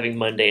don't know, having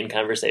mundane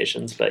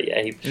conversations. But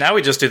yeah, now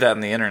we just do that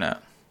on the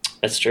internet.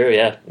 That's true.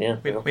 Yeah.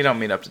 We don't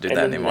meet up to do that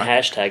anymore.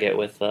 Hashtag it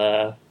with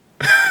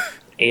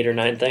 8 or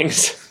 9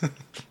 things.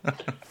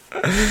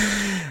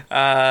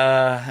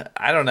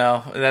 I don't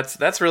know.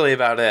 That's really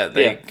about it.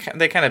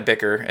 They kind of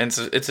bicker, and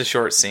it's a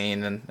short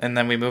scene, and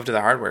then we move to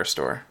the hardware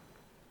store.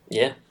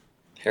 Yeah,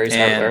 Harry's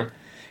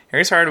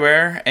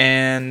Hardware,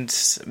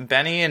 and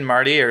Benny and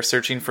Marty are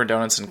searching for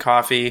donuts and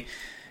coffee.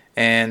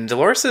 And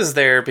Dolores is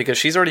there because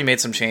she's already made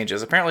some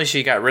changes. Apparently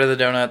she got rid of the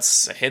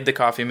donuts, hid the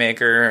coffee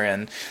maker,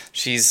 and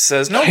she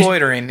says, "No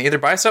loitering. Either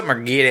buy something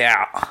or get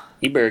out."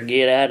 You better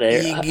get out of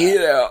there.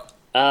 Get out.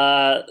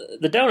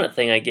 The donut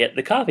thing I get.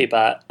 The coffee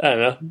pot, I don't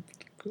know.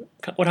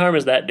 What harm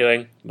is that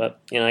doing? But,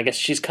 I guess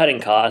she's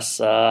cutting costs,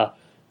 in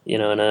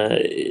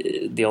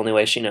the only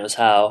way she knows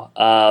how.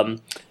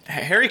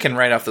 Harry can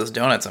write off those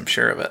donuts, I'm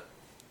sure of it.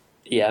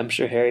 Yeah, I'm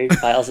sure Harry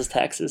files his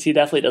taxes. He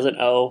definitely doesn't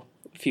owe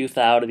a few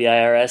thou to the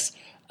IRS.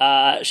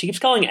 She keeps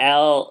calling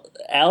Al,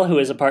 who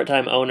is a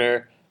part-time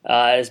owner,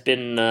 has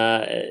been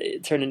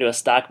turned into a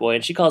stock boy,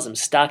 and she calls him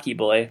Stocky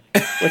Boy,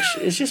 which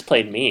is just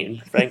plain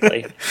mean,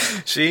 frankly.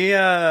 She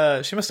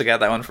must have got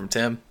that one from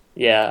Tim.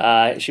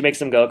 Yeah, she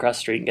makes him go across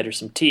the street and get her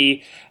some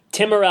tea.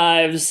 Tim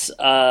arrives,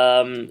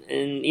 and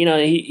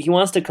he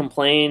wants to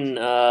complain.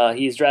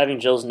 He's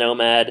driving Jill's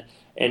Nomad,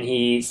 and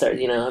he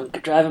starts, I'm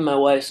driving my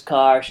wife's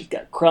car. She's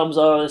got crumbs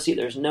all over the seat.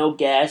 There's no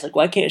gas. Like,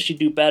 why can't she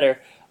do better?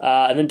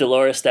 And then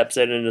Dolores steps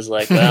in and is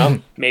like, well,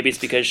 maybe it's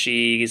because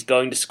she's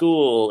going to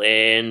school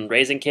and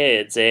raising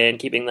kids and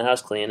keeping the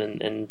house clean.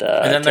 And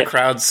then the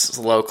crowd's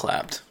slow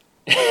clapped.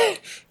 I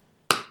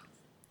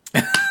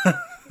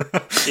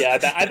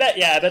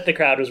bet the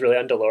crowd was really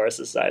on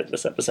Dolores' side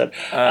this episode.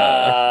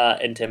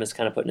 And Tim is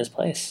kind of put in his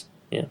place.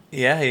 Yeah.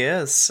 Yeah, he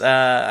is.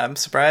 I'm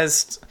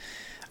surprised.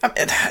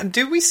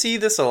 Do we see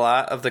this a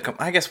lot of the...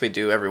 I guess we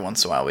do. Every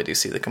once in a while we do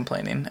see the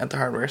complaining at the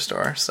hardware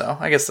store. So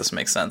I guess this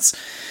makes sense.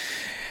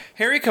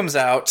 Harry comes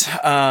out.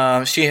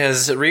 She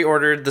has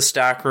reordered the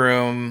stock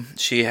room.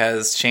 She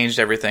has changed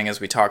everything,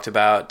 as we talked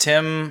about.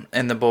 Tim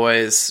and the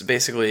boys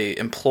basically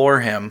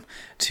implore him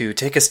to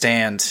take a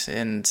stand,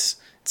 and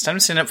it's time to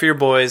stand up for your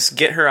boys,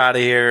 get her out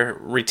of here,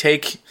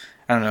 retake,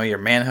 your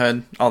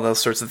manhood, all those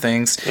sorts of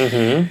things.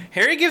 Mm-hmm.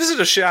 Harry gives it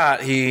a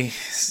shot. He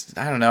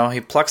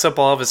plucks up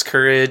all of his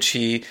courage.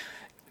 He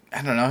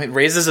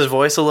raises his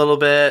voice a little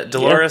bit.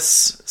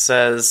 Dolores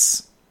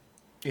says...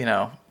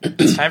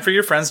 it's time for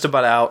your friends to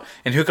butt out.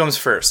 And who comes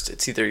first?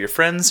 It's either your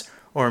friends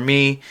or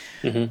me.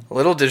 Mm-hmm.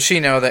 Little did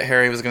she know that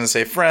Harry was going to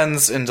say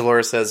friends, and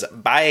Dolores says,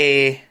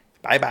 bye.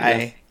 Bye-bye.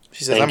 Yeah.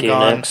 She says, I'm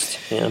gone.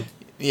 Next. Yeah.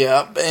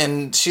 Yeah,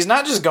 and she's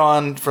not just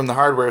gone from the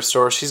hardware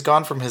store. She's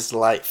gone from his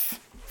life.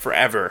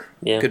 Forever.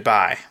 Yeah.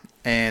 Goodbye.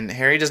 And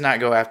Harry does not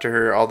go after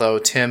her, although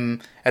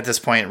Tim, at this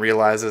point,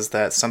 realizes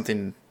that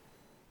something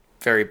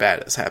very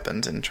bad has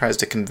happened and tries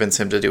to convince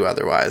him to do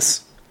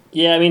otherwise.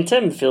 Yeah,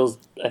 Tim feels,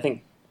 I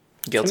think...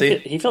 Guilty?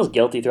 He feels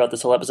guilty throughout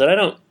this whole episode. I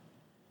don't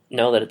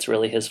know that it's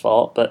really his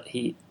fault, but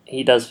he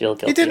does feel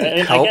guilty. He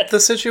didn't help the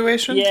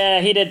situation?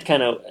 Yeah, he did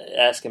kind of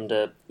ask him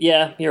to...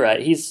 Yeah, you're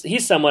right.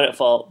 He's somewhat at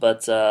fault,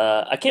 but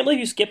I can't believe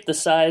you skipped the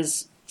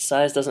size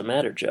doesn't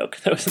matter joke.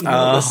 That was in the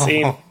middle of the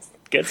scene.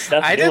 Good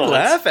stuff. I did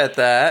laugh at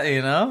that,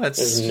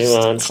 It's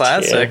nuanced,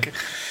 classic. Yeah.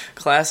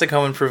 Classic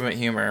home improvement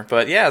humor.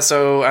 But yeah,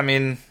 so,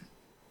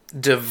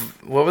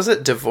 what was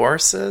it?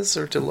 Divorces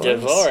or Dolores?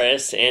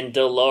 Divorce and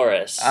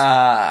Dolores.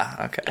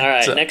 Ah, okay. All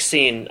right, next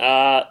scene.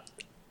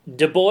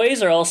 The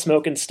boys are all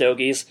smoking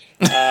stogies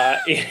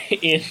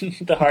in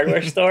the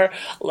hardware store.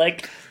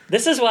 Like,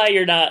 this is why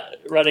you're not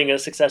running a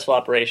successful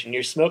operation.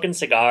 You're smoking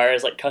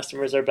cigars, like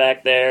customers are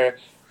back there.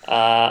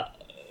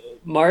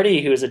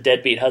 Marty, who is a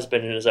deadbeat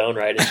husband in his own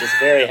right, is just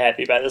very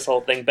happy by this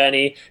whole thing.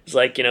 Benny is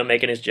like,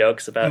 making his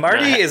jokes about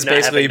Marty is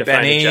basically having to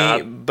find a Benny,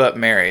 job. but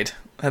married.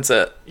 That's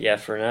it. Yeah,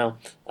 for now.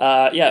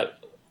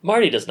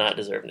 Marty does not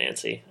deserve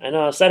Nancy. I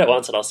know I've said it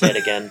once and I'll say it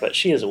again, but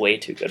she is way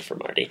too good for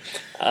Marty.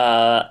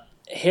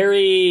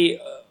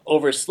 Harry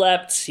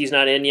overslept. He's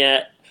not in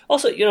yet.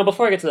 Also,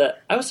 before I get to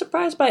that, I was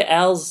surprised by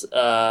Al's,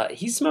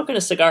 he's smoking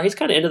a cigar. He's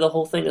kind of into the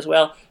whole thing as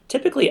well.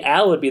 Typically,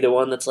 Al would be the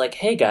one that's like,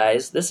 hey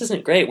guys, this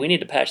isn't great. We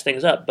need to patch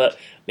things up. But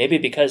maybe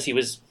because he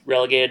was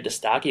relegated to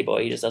Stocky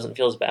Boy, he just doesn't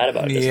feel as bad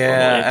about it.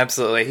 Yeah,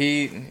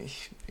 absolutely.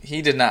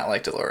 He did not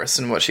like Dolores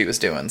and what she was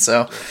doing.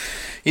 So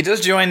he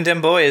does join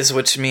Dim Boys,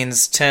 which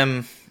means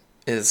Tim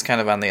is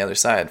kind of on the other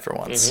side for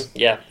once. Mm-hmm.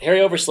 Yeah,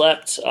 Harry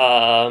overslept.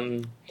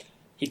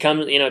 He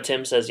comes,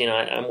 Tim says,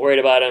 I'm worried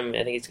about him.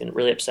 I think he's getting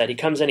really upset. He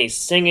comes in, he's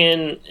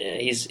singing.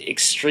 He's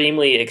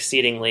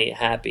exceedingly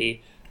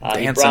happy.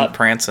 Dancing,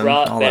 prancing,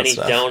 brought all Benny that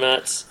stuff.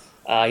 Donuts.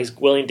 He's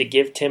willing to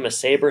give Tim a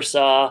saber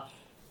saw.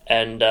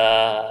 And,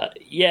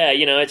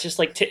 it's just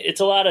like, it's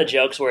a lot of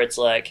jokes where it's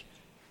like,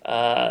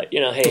 hey,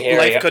 Harry.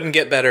 Life couldn't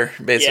get better,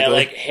 basically. Yeah,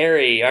 like,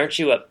 Harry, aren't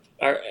you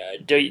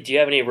do you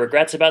have any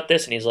regrets about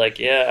this? And he's like,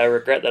 yeah, I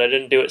regret that I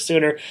didn't do it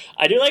sooner.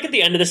 I do like at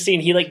the end of the scene,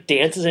 he like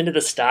dances into the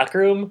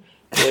stockroom,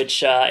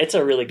 which it's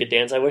a really good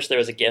dance. I wish there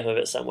was a gif of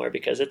it somewhere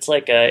because it's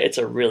like it's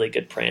a really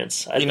good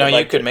prance.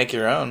 You could make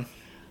your own.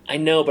 I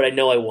know, but I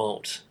know I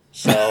won't.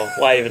 So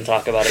why even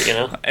talk about it?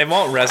 It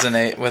won't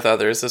resonate with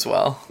others as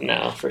well.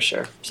 No, for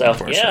sure. So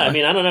yeah, I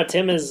mean, I don't know.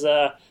 Tim is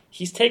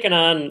he's taken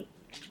on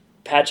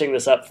patching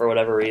this up for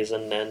whatever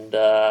reason,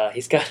 and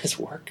he's got his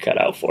work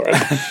cut out for him.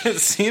 It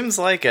seems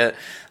like it.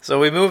 So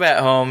we move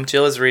at home.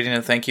 Jill is reading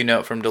a thank you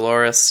note from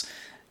Dolores.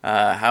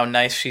 How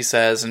nice she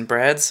says, and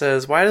Brad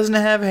says, "Why doesn't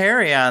it have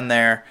Harry on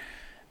there?"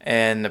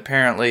 And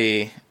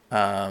apparently,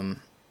 I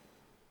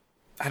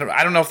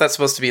don't know if that's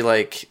supposed to be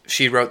like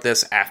she wrote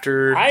this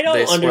after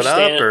they split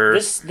up, or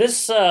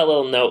this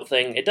little note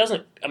thing. It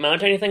doesn't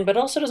amount to anything, but it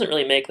also doesn't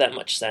really make that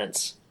much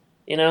sense.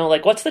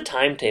 Like what's the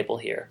timetable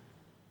here?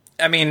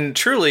 I mean,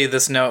 truly,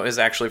 this note is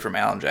actually from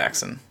Alan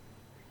Jackson.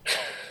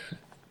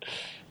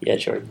 Yeah,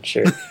 Jordan,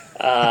 sure.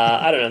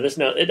 I don't know. This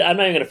note, I'm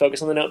not even going to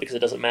focus on the note because it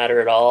doesn't matter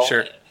at all.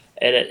 Sure.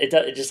 And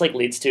it just like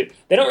leads to,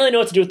 they don't really know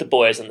what to do with the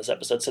boys in this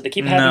episode, so they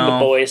keep having the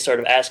boys sort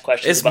of ask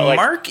questions Is about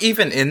Mark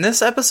even in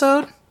this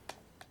episode?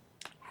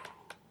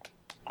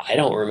 I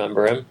don't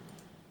remember him.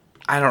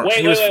 I don't.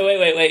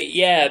 Wait.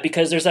 Yeah,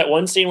 because there's that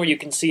one scene where you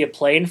can see a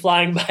plane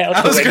flying by out the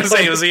window. I was going to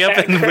say, was he up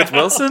with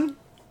Wilson?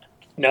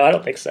 No, I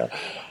don't think so.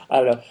 I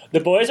don't know. The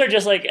boys are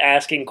just like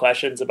asking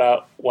questions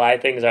about why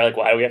things are like,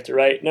 why we have to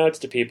write notes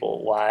to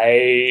people.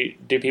 Why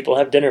do people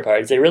have dinner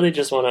parties? They really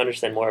just want to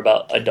understand more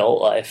about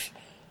adult life.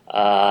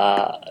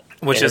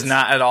 Which is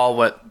not at all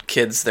what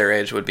kids their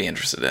age would be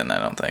interested in, I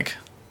don't think.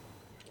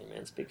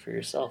 Man, speak for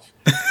yourself.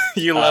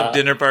 You love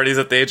dinner parties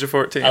at the age of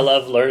 14. I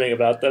love learning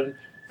about them.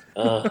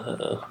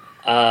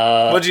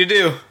 What'd you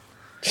do?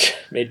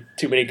 Made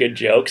too many good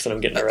jokes and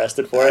I'm getting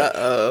arrested for it.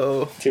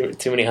 Uh-oh.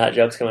 Too many hot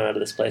jokes coming out of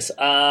this place.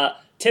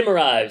 Tim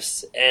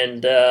arrives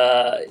and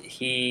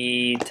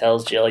he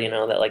tells Jill,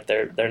 that like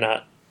they're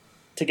not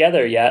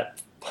together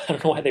yet. I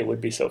don't know why they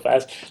would be so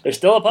fast. They're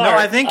still apart. No,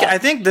 I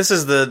think this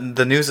is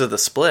the news of the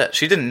split.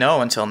 She didn't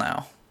know until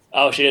now.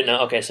 Oh, she didn't know.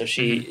 Okay, so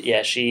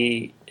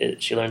she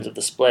learns of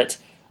the split,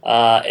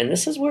 and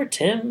this is where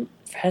Tim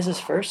has his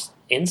first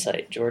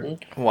insight. Jordan.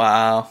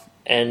 Wow.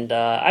 And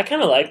I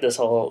kind of like this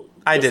whole.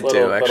 I did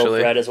too, actually. Little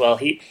thread as well.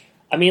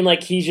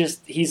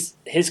 He's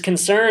his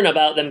concern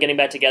about them getting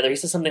back together. He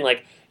says something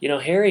like,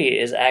 Harry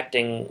is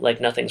acting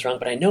like nothing's wrong,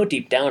 but I know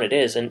deep down it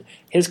is. And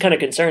his kind of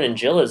concern, and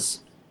Jill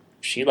is,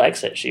 she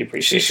likes it. She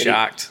appreciates it. She's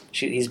shocked.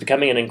 He's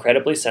becoming an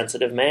incredibly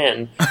sensitive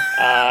man.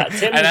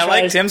 Tim and I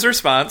like Tim's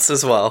response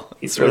as well.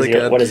 It's really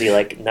good. What is he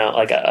like now?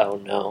 Like, oh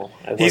no.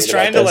 He's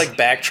trying to like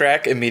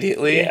backtrack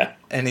immediately. Yeah.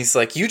 And he's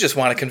like, you just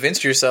want to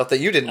convince yourself that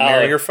you didn't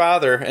marry your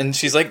father. And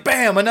she's like,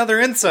 bam, another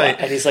insight.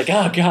 And he's like,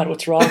 oh God,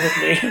 what's wrong with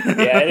me?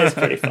 Yeah, it is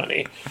pretty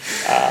funny.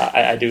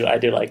 I do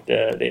like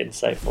the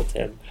insightful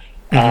Tim.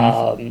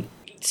 Mm-hmm.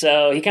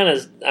 So he kind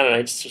of, I don't know,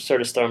 he just sort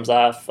of storms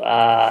off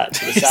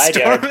to the side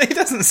yard. He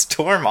doesn't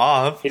storm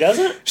off. He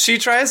doesn't? She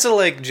tries to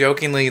like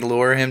jokingly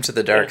lure him to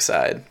the dark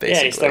side, basically. Yeah,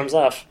 and he storms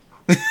off.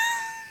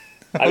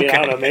 I mean, I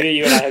don't know, maybe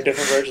you and I have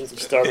different versions of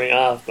storming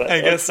off, but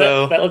I guess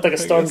so. That looked like a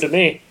storm to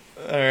me.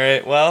 All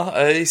right,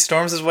 well, he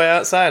storms his way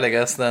outside, I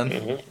guess, then.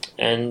 Mm-hmm.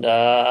 And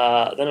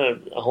then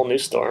a whole new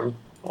storm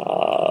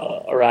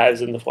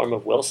arrives in the form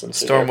of Wilson.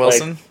 So Storm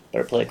Wilson?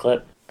 Better play a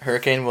clip.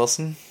 Hurricane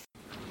Wilson.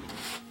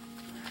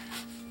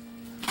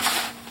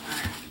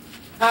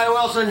 Hi,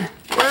 Wilson.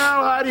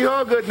 Well,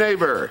 howdy-ho, good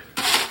neighbor.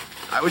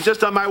 I was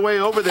just on my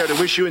way over there to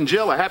wish you and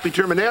Jill a happy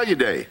Terminalia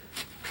Day.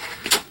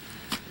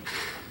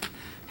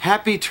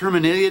 Happy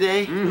Terminalia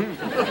Day?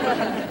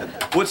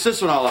 Mm-hmm. What's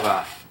this one all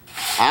about?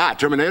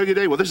 Terminalia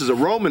Day? Well, this is a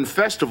Roman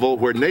festival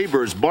where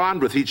neighbors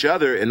bond with each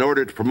other in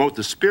order to promote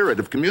the spirit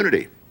of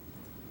community.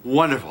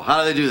 Wonderful.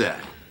 How do they do that?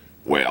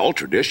 Well,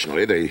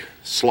 traditionally, they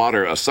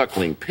slaughter a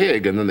suckling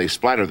pig and then they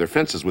splatter their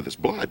fences with its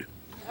blood.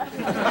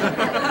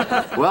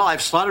 Well,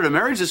 I've slaughtered a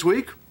marriage this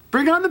week.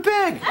 Bring on the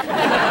pig.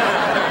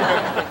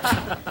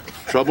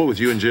 Trouble with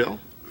you and Jill?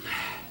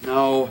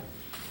 No.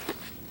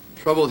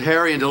 Trouble with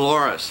Harry and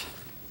Dolores.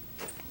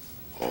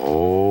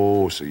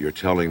 Oh, so you're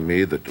telling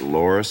me that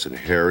Dolores and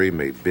Harry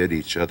may bid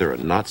each other a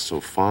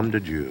not-so-fond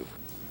adieu.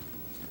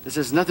 This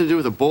has nothing to do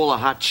with a bowl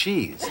of hot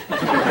cheese. I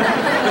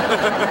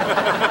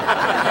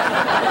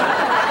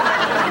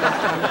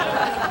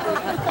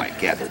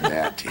gathered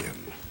that,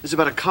 Tim. It's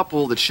about a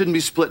couple that shouldn't be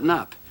splitting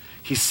up.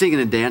 He's singing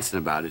and dancing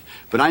about it,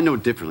 but I know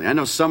differently. I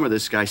know somewhere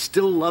this guy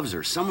still loves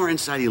her. Somewhere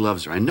inside he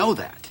loves her. I know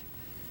that.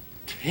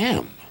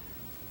 Tim,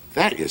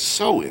 that is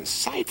so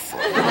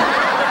insightful.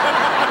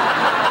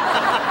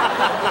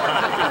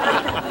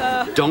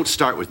 Don't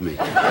start with me.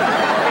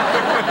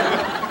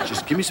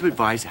 Just give me some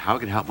advice how I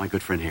can help my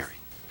good friend Harry.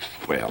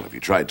 Well, have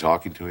you tried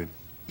talking to him?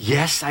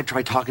 Yes, I've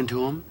tried talking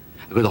to him.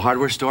 I go to the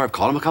hardware store. I've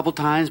called him a couple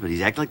times, but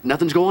he's acting like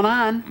nothing's going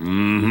on.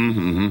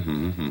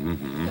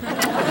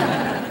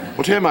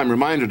 Well, Tim, I'm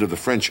reminded of the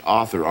French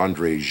author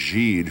André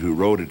Gide, who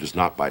wrote, "It is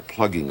not by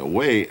plugging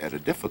away at a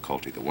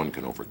difficulty that one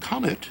can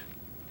overcome it.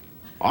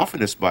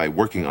 Often it's by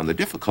working on the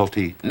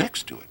difficulty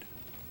next to it."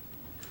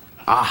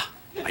 Ah,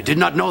 I did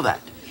not know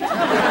that.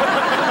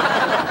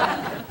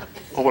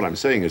 Well, what I'm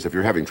saying is if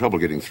you're having trouble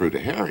getting through to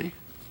Harry,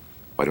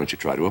 why don't you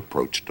try to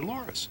approach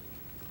Dolores?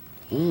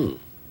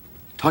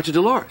 Talk to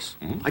Dolores.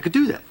 I could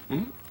do that.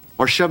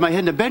 Or shove my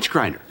head in a bench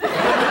grinder.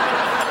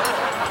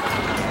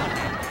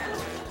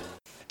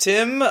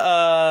 Tim,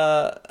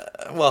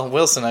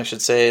 Wilson, I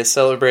should say, is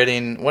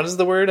celebrating, what is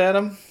the word,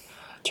 Adam?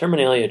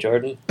 Terminalia,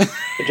 Jordan. I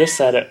just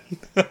said it.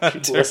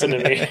 Listen to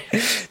me.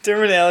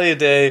 Terminalia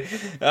Day,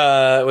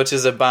 which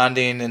is a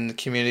bonding and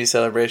community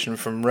celebration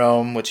from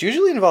Rome, which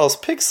usually involves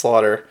pig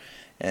slaughter.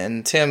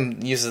 And Tim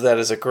uses that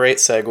as a great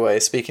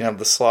segue, speaking of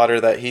the slaughter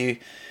that he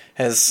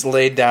has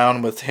laid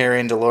down with Harry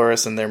and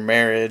Dolores and their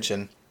marriage.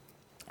 And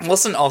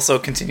Wilson also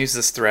continues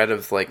this thread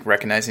of like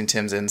recognizing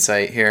Tim's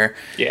insight here.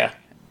 Yeah.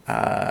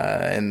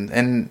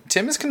 And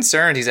Tim is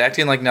concerned. He's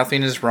acting like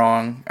nothing is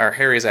wrong, or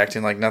Harry's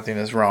acting like nothing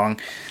is wrong.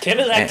 Tim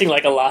is acting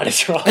like a lot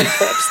is wrong,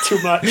 perhaps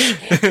too much.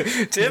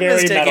 Tim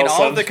Very is taking all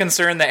meddlesome. of the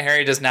concern that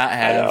Harry does not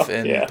have I know,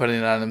 and yeah. putting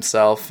it on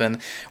himself.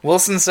 And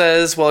Wilson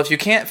says, well, if you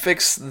can't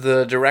fix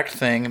the direct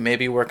thing,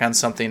 maybe work on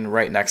something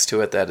right next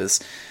to it that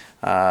is,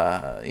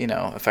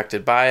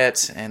 affected by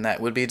it, and that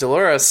would be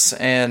Dolores.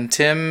 And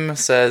Tim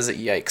says,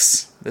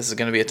 yikes, this is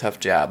going to be a tough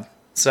job.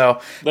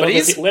 So,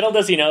 Little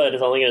does he know that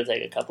it's only going to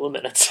take a couple of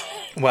minutes.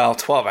 well,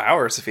 12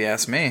 hours if you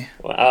ask me.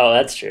 Oh,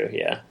 that's true.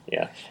 Yeah.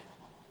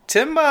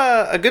 Tim,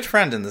 a good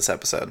friend in this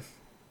episode.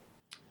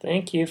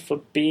 Thank you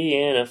for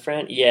being a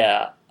friend.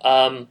 Yeah.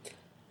 I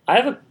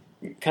have a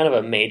kind of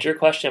a major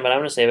question, but I'm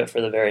going to save it for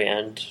the very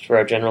end for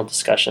our general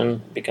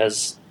discussion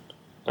because,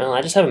 well,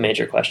 I just have a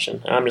major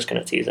question. I'm just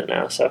going to tease it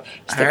now. So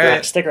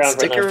stick around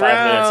for another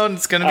 5 minutes.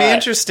 It's going to be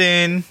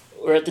interesting.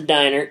 We're at the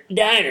diner.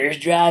 Diners,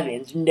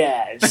 drive-ins, and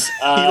dives.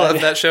 You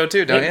love that show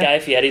too, don't you? Guy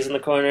Fieri's in the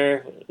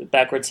corner,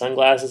 backward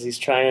sunglasses. He's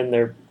trying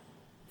their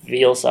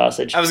veal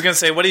sausage. I was going to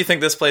say, what do you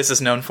think this place is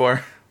known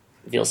for?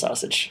 Veal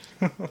sausage.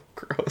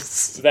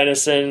 Gross.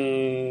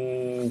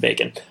 Venison,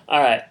 bacon.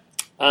 All right.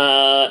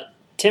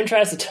 Tim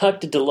tries to talk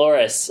to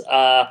Dolores.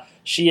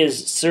 She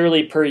is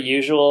surly per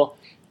usual.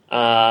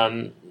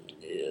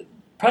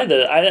 I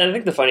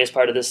think the funniest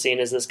part of this scene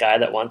is this guy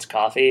that wants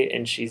coffee,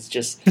 and she's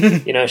just,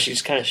 she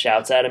just kind of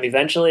shouts at him.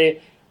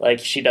 Eventually, like,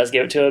 she does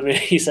give it to him, and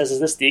he says,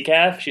 "Is this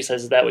decaf?" She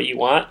says, "Is that what you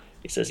want?"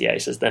 He says, "Yeah." He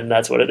says, "Then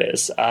that's what it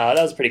is." That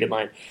was a pretty good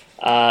line.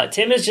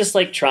 Tim is just,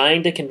 like,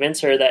 trying to convince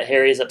her that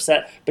Harry's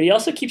upset, but he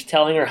also keeps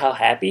telling her how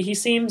happy he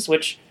seems,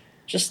 which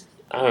just,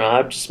 I don't know,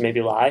 I'd just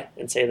maybe lie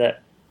and say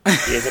that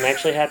he isn't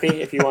actually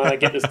happy if you want to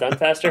get this done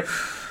faster.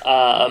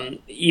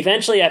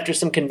 Eventually, after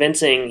some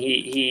convincing,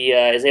 he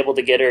is able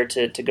to get her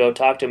to go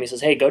talk to him. He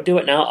says, "Hey, go do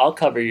it now. I'll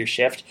cover your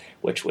shift,"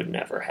 which would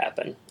never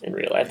happen in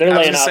real life. They're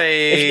laying off.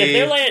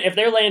 If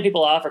they're laying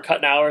people off or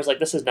cutting hours, like,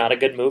 this is not a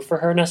good move for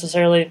her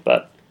necessarily.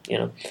 But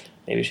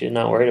maybe she's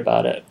not worried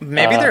about it.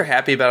 Maybe they're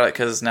happy about it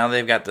because now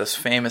they've got this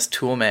famous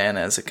tool man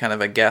as a kind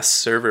of a guest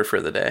server for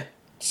the day.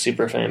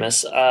 Super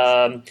famous.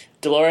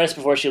 Dolores,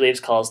 before she leaves,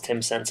 calls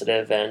Tim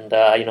sensitive, and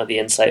the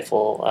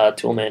insightful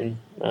toolman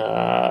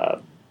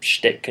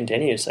shtick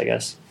continues, I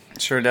guess.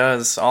 Sure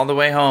does, all the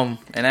way home.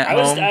 And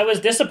I was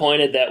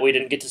disappointed that we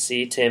didn't get to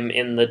see Tim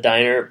in the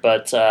diner,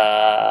 but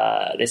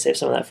they saved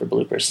some of that for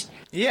bloopers.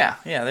 Yeah,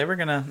 they weren't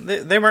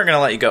gonna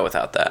let you go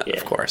without that,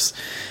 of course.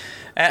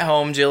 At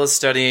home, Jill is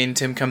studying.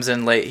 Tim comes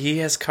in late. He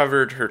has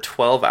covered her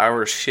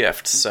 12-hour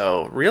shift,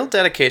 so real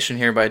dedication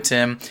here by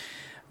Tim.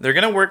 They're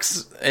going to work,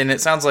 and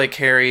it sounds like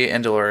Harry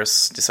and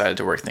Dolores decided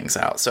to work things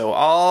out. So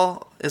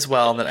all is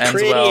well that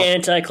ends well. Pretty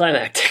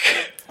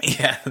anticlimactic.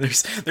 Yeah,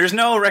 there's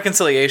no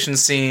reconciliation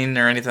scene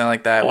or anything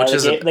like that.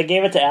 They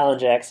gave it to Alan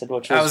Jackson,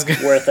 which was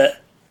worth it.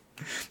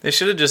 They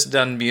should have just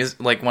done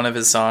like one of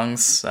his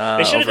songs.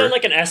 They should have done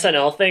like an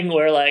SNL thing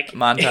where like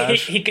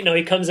montage.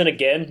 He comes in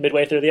again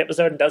midway through the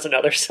episode and does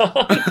another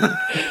song.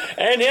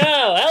 And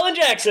now Alan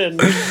Jackson,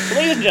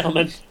 ladies and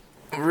gentlemen.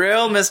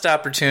 Real missed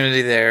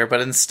opportunity there,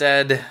 but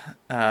instead,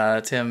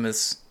 Tim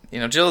is,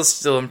 Jill is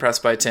still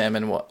impressed by Tim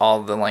and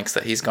all the lengths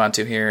that he's gone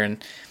to here,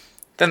 and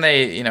then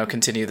they,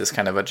 continue this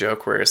kind of a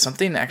joke where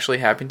something actually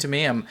happened to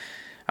me. I'm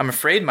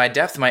afraid my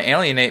depth might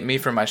alienate me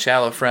from my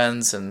shallow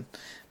friends, and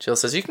Jill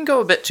says, you can go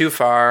a bit too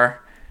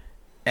far,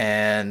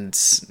 and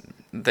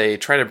they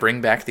try to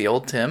bring back the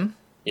old Tim.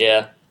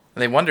 Yeah.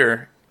 They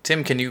wonder,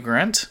 Tim, can you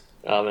grunt?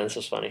 Oh, man, this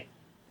was funny.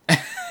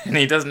 And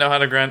he doesn't know how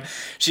to grunt.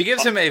 She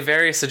gives him a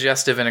very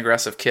suggestive and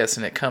aggressive kiss,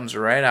 and it comes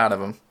right out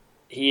of him.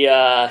 He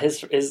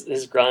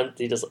his grunt,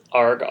 he does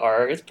arg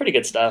arg. It's pretty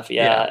good stuff,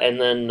 yeah. And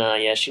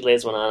then she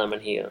lays one on him,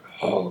 and he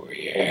oh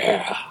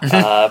yeah,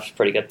 it's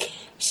pretty good.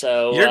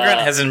 So your grunt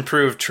has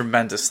improved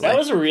tremendously. That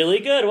was really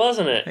good,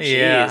 wasn't it?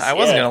 Yeah, Jeez, I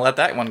wasn't gonna let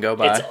that one go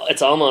by.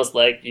 It's almost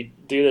like you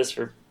do this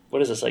for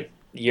what is this, like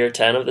year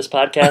 10 of this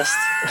podcast?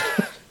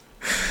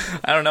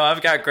 I don't know.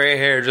 I've got gray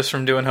hair just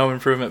from doing home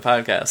improvement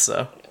podcasts.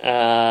 So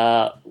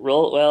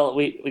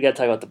we got to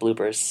talk about the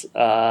bloopers.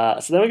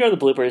 So then we go to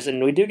the bloopers,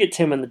 and we do get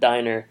Tim in the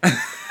diner,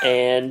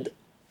 and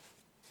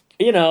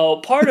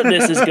part of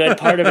this is good,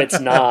 part of it's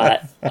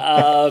not.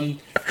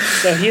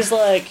 So he's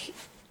like,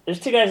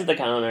 there's two guys at the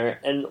counter,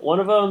 and one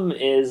of them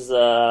is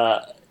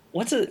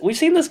we've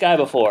seen this guy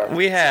before.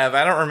 We have.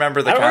 I don't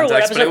remember the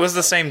context, but it was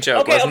the same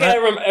joke, wasn't it? I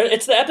remember.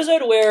 It's the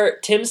episode where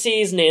Tim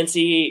sees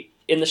Nancy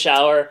in the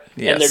shower,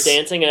 and they're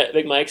dancing at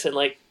Big Mike's, and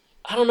like,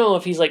 I don't know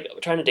if he's like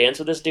trying to dance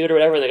with this dude or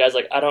whatever, and the guy's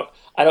like, I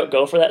don't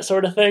go for that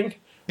sort of thing.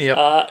 Yep.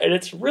 And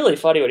it's really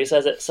funny when he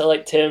says it. So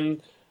like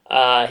Tim,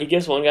 he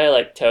gives one guy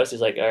like toast.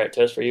 He's like, all right,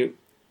 toast for you.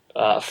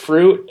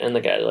 Fruit, and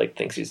the guy like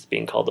thinks he's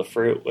being called a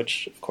fruit,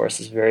 which of course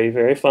is very,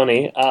 very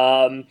funny.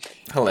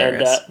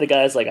 Hilarious. And the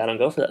guy's like, I don't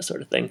go for that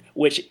sort of thing,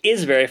 which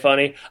is very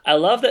funny. I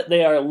love that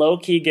they are low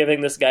key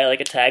giving this guy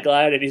like a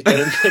tagline, and he's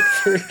been in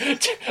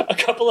like a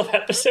couple of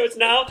episodes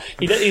now.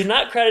 He's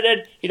not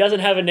credited. He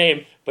doesn't have a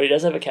name, but he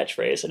does have a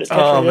catchphrase, and his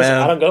catchphrase is,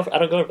 I don't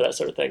go for that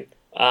sort of thing,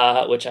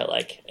 which I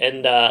like.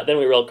 And then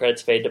we roll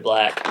credits, fade to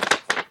black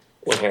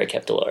when Harry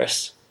kept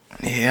Dolores.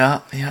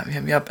 Yep.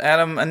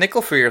 Adam, a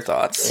nickel for your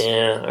thoughts.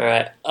 Yeah, all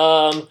right.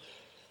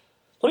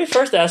 Let me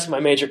first ask my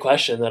major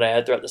question that I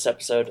had throughout this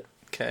episode.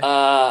 Okay.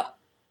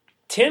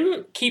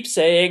 Tim keeps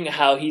saying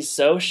how he's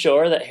so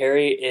sure that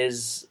Harry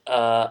is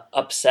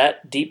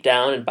upset deep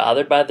down and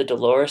bothered by the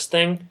Dolores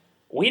thing.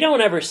 We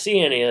don't ever see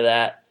any of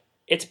that.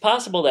 It's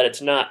possible that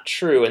it's not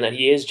true and that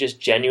he is just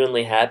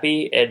genuinely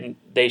happy and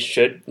they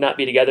should not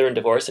be together and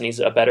divorce, and he's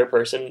a better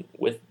person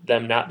with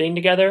them not being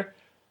together.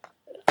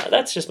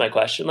 That's just my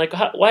question. Like,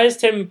 why is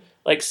Tim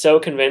like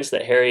so convinced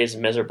that Harry is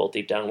miserable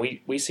deep down?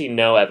 We see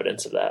no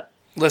evidence of that.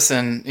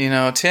 Listen,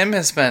 Tim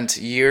has spent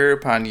year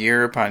upon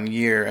year upon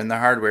year in the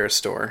hardware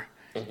store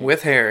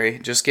with Harry,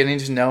 just getting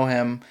to know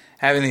him,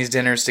 having these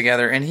dinners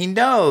together, and he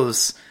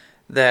knows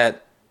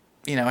that,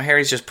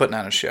 Harry's just putting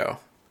on a show.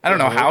 I don't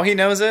know how he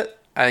knows it.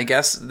 I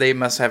guess they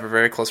must have a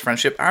very close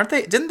friendship. Aren't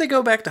they? Didn't they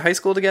go back to high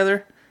school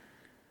together?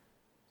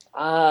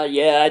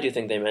 Yeah, I do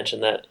think they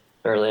mentioned that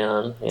early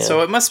on. Yeah.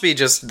 So it must be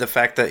just the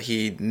fact that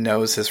he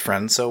knows his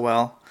friend so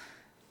well.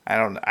 I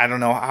don't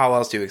know how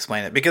else to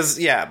explain it. Because,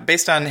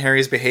 based on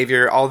Harry's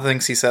behavior, all the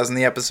things he says in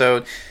the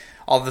episode,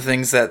 all the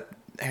things that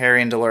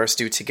Harry and Dolores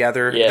do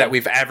together that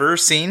we've ever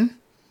seen,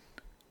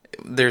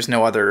 there's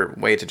no other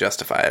way to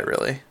justify it,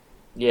 really.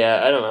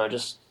 Yeah, I don't know.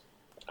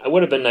 It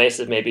would have been nice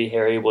if maybe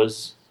Harry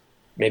was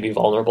maybe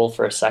vulnerable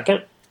for a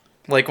second.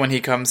 Like when he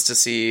comes to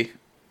see,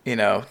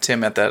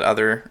 Tim at that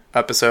other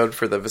episode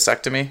for the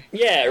vasectomy.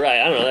 Yeah, right.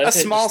 I don't know. A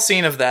small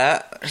scene of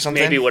that or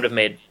something. Maybe would have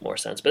made more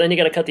sense. But then you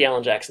got to cut the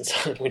Alan Jackson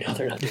song. We know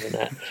they're not doing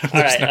that.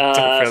 All right.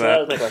 So that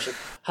was my question.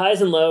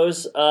 Highs and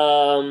lows.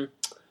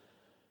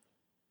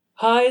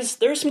 Highs.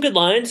 There's some good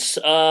lines.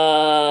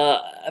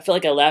 I feel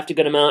like I laughed a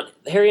good amount.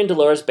 Harry and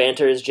Dolores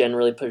banter is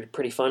generally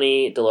pretty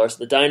funny. Dolores at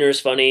the diner is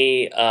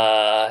funny.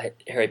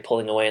 Harry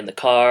pulling away in the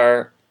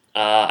car.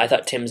 I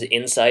thought Tim's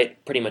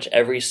insight, pretty much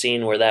every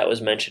scene where that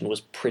was mentioned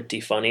was pretty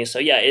funny. So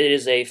yeah, it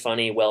is a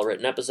funny,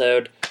 well-written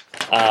episode.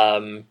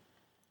 I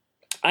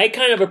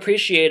kind of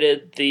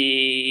appreciated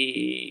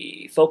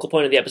the focal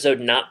point of the episode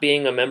not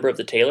being a member of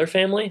the Taylor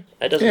family.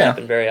 That doesn't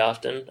happen very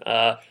often.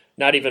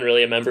 Not even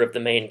really a member of the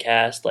main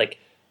cast. Like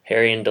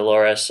Harry and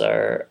Dolores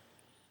are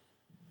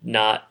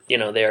not,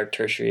 they are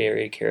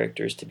tertiary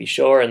characters to be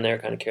sure, and they're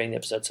kind of carrying the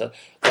episode. So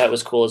that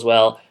was cool as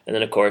well. And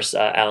then of course,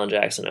 Alan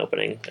Jackson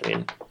opening. I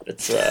mean,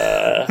 it's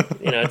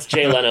it's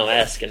Jay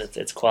Leno-esque and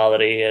it's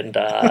quality. And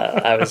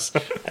I was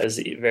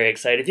very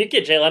excited. If you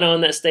get Jay Leno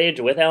on that stage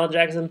with Alan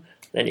Jackson,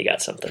 then you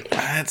got something.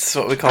 That's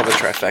what we call the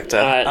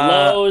trifecta.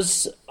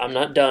 Lows. I'm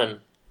not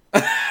done.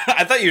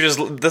 I thought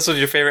this was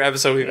your favorite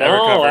episode we've ever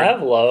covered. No, I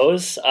have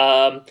lows.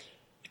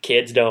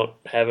 Kids don't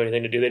have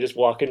anything to do. They just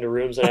walk into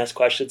rooms and ask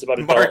questions about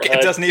adulthood.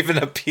 Mark doesn't even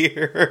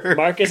appear.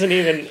 Mark isn't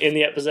even in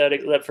the episode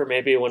except for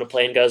maybe when a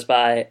plane goes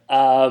by.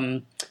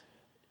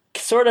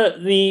 Sort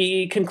of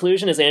the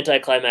conclusion is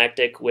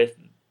anticlimactic with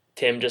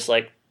Tim just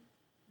like,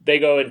 they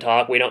go and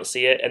talk, we don't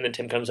see it, and then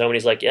Tim comes home and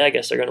he's like, yeah, I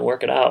guess they're going to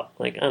work it out.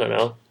 Like, I don't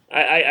know.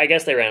 I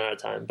guess they ran out of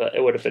time, but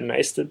it would have been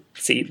nice to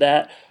see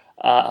that.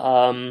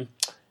 And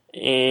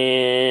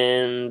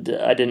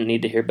I didn't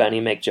need to hear Benny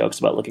make jokes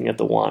about looking at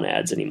the Juan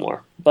ads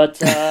anymore. But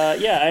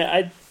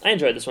yeah, I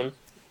enjoyed this one.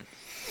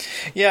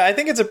 Yeah, I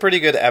think it's a pretty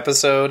good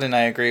episode, and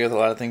I agree with a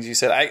lot of things you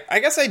said. I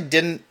guess I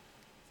didn't...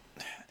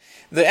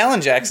 The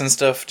Alan Jackson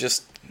stuff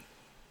just...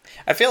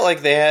 I feel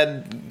like they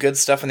had good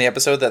stuff in the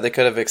episode that they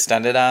could have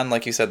extended on.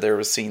 Like you said, there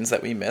were scenes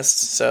that we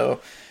missed.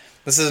 So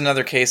this is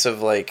another case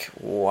of, like,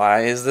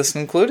 why is this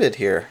included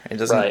here? It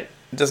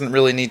doesn't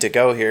really need to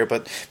go here,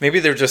 but maybe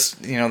they're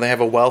just, they have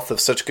a wealth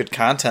of such good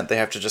content, they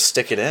have to just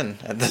stick it in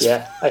at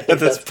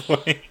this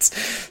point.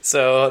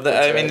 So,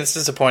 it's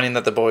disappointing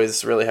that the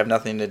boys really have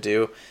nothing to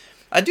do.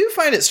 I do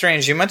find it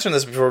strange, you mentioned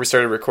this before we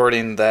started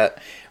recording,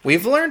 that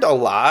we've learned a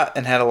lot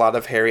and had a lot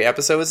of Harry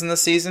episodes in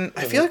this season.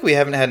 I feel like we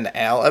haven't had an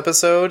Al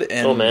episode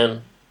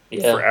in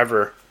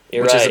forever,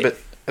 which is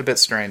a bit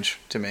strange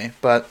to me,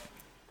 but...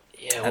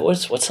 Yeah,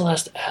 what's the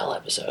last Al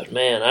episode?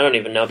 Man, I don't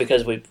even know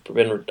because we've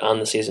been on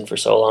the season for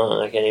so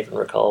long. I can't even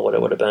recall what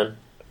it would have been.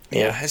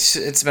 Yeah,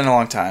 it's been a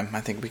long time.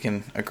 I think we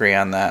can agree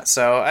on that.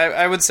 So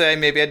I would say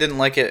maybe I didn't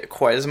like it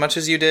quite as much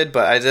as you did,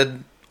 but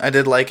I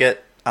did like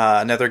it.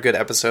 Another good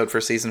episode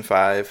for season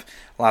 5.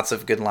 Lots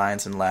of good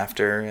lines and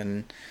laughter,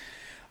 and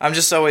I'm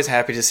just always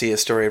happy to see a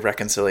story of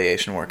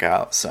reconciliation work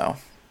out. So,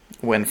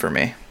 win for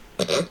me.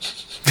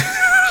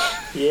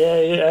 Yeah,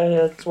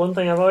 it's one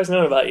thing I've always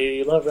known about you.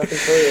 You love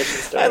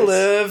reconciliation stories. I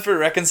live for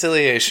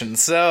reconciliation.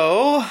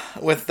 So,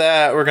 with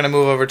that, we're going to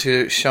move over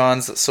to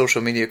Sean's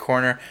social media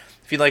corner.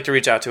 If you'd like to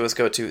reach out to us,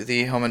 go to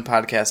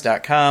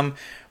thehomeandpodcast.com.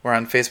 We're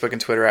on Facebook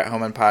and Twitter at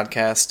Home and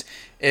Podcast.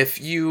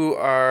 If you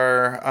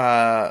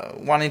are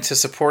wanting to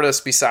support us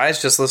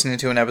besides just listening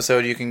to an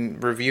episode, you can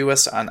review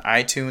us on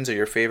iTunes or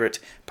your favorite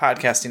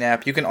podcasting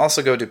app. You can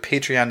also go to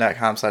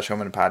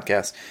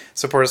patreon.com/homeandpodcast.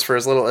 Support us for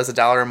as little as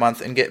 $1 a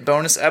month and get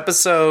bonus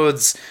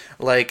episodes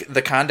like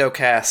the Condo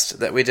Cast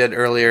that we did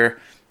earlier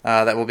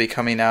that will be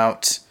coming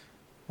out.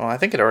 Well, I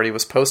think it already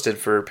was posted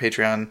for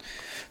Patreon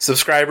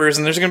subscribers,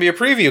 and there's going to be a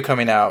preview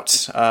coming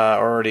out.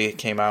 Already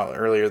came out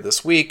earlier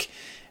this week.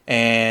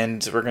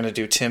 And we're going to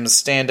do Tim's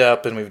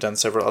stand-up, and we've done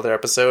several other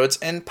episodes,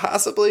 and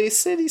possibly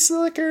City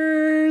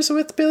Slickers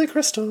with Billy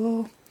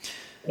Crystal.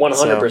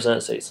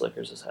 100% City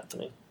Slickers is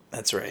happening.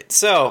 That's right.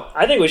 So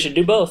I think we should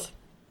do both.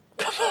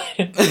 We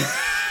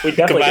definitely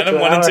combine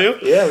them 1 and 2?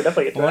 Yeah, we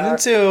definitely get to 1 and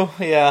 2,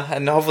 yeah.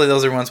 And hopefully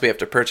those are ones we have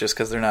to purchase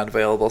because they're not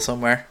available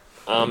somewhere.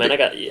 And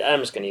I'm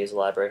just going to use the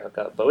library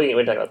hookup, but we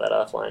can talk about that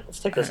offline. Let's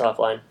take this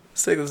offline.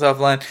 Let's take this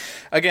offline.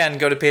 Again,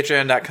 go to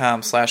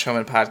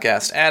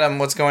patreon.com/homeandpodcast. Adam,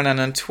 what's going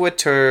on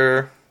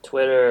Twitter?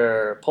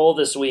 Twitter, poll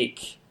this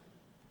week.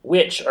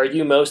 Which are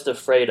you most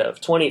afraid of?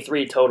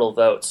 23 total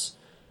votes.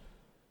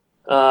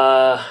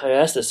 I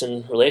asked this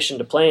in relation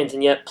to planes,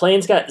 and yet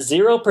planes got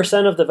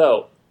 0% of the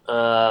vote.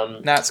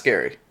 Not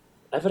scary.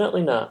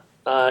 Evidently not.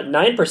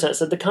 9%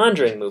 said the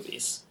Conjuring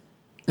movies.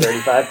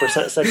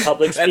 35% said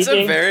public speaking. That's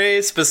a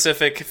very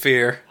specific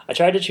fear. I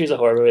tried to choose a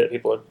horror movie that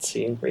people had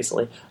seen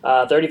recently.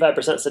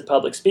 35% said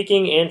public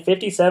speaking, and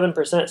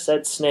 57%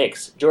 said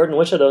snakes. Jordan,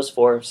 which of those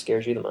 4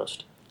 scares you the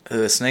most?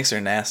 Snakes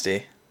are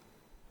nasty.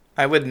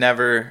 I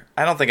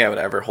don't think I would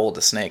ever hold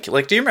a snake.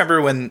 Like, do you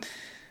remember when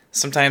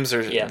sometimes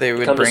they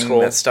would bring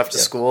that stuff to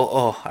school?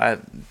 Oh, I'd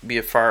be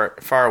far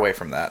away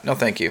from that. No,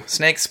 thank you.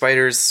 Snakes,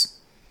 spiders,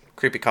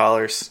 creepy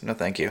collars. No,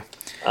 thank you.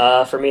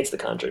 For me, it's the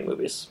Conjuring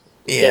movies.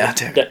 Yeah,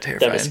 terrifying.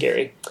 That is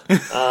scary.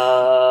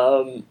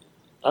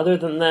 Other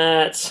than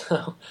that,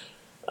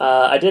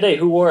 I did a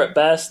Who Wore It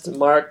Best,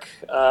 Mark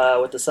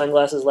with the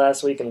sunglasses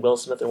last week, and Will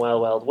Smith in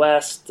Wild Wild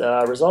West.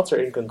 Results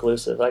are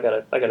inconclusive. I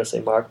gotta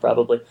say Mark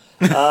probably.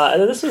 And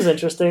then this was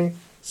interesting.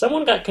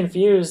 Someone got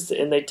confused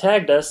and they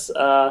tagged us.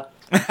 I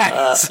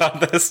saw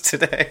this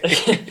today.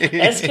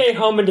 SK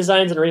Home and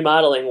Designs and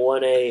Remodeling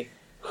won a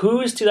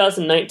Who's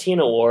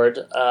 2019 award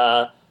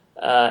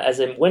as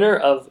a winner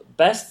of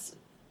Best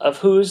of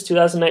Who's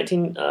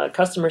 2019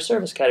 customer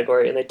service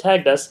category, and they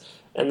tagged us,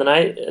 and then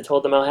I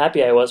told them how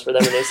happy I was for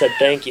them, and they said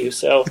thank you.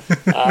 So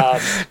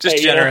just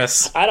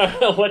generous. I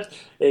don't know what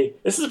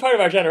this is a part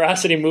of our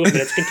generosity movement.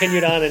 It's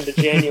continued on into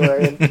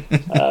January, and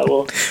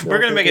we're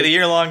going to make it a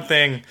year-long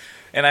thing.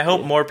 And I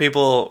hope more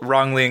people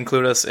wrongly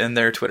include us in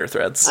their Twitter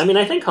threads. I mean,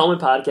 I think Home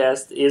and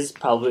Podcast is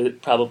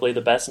probably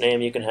the best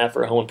name you can have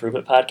for a home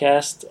improvement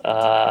podcast.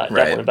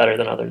 Definitely better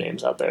than other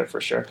names out there,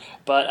 for sure.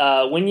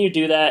 But when you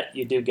do that,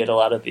 you do get a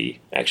lot of the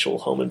actual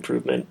home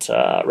improvement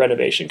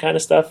renovation kind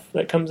of stuff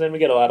that comes in. We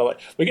get a lot of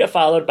we get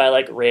followed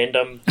by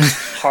random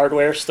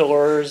hardware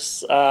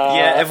stores.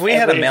 If we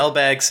had a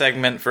mailbag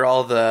segment for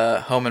all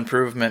the home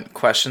improvement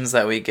questions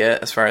that we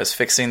get as far as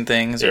fixing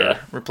things or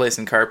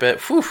replacing carpet,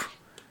 whew.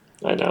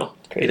 I know.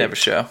 Crazy. You'd have a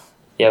show.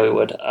 Yeah, we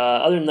would.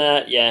 Other than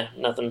that,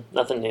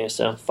 nothing new.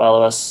 So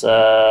follow us,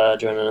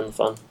 joining in the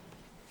fun.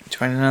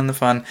 Joining in the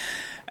fun.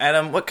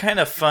 Adam, what kind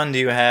of fun do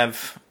you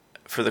have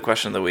for the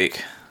question of the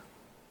week?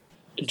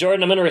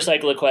 Jordan, I'm going to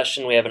recycle a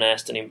question we haven't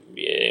asked in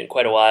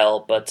quite a while.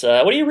 But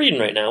what are you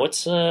reading right now?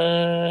 What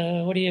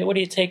are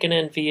you taking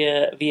in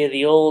via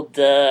the old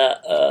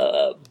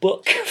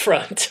book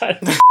front?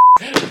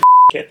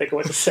 Can't think of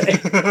what to say.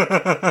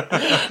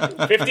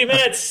 50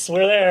 minutes.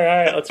 We're there.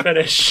 All right, let's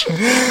finish.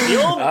 The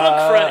old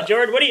book front.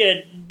 Jordan, what are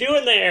you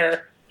doing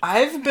there?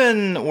 I've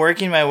been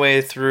working my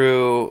way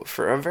through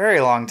for a very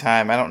long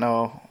time. I don't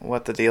know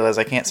what the deal is.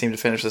 I can't seem to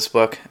finish this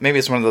book. Maybe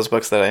it's one of those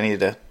books that I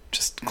need to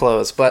just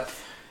close. But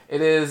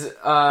it is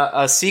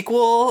a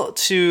sequel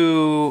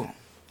to...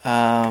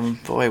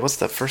 what's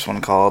the first one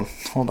called?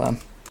 Hold on.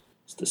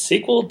 It's the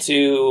sequel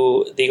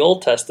to the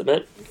Old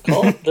Testament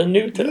called the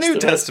New Testament. New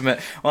Testament.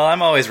 Well,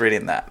 I'm always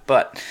reading that.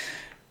 But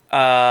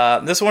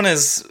this one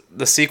is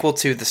the sequel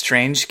to The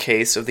Strange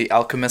Case of the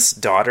Alchemist's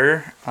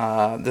Daughter.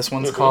 This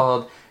one's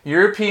called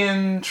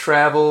European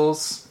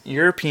Travels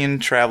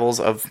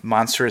of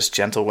Monstrous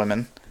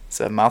Gentlewomen. It's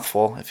a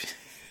mouthful if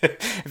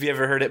you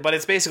ever heard it. But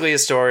it's basically a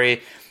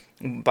story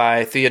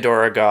by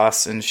Theodora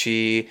Goss, and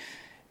she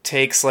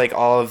takes like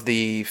all of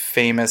the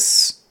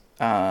famous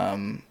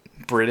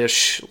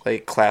British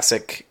like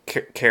classic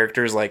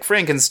characters like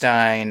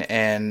Frankenstein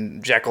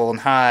and Jekyll and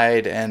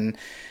Hyde and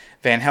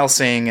Van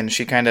Helsing, and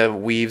she kind of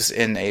weaves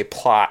in a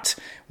plot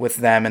with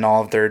them and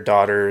all of their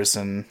daughters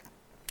and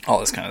all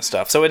this kind of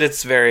stuff. So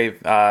it's very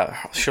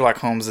Sherlock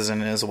Holmes is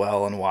in it as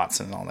well, and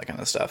Watson and all that kind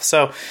of stuff.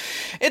 So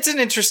it's an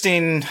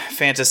interesting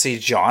fantasy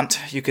jaunt,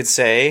 you could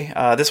say.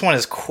 This one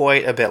is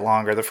quite a bit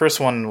longer. The first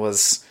one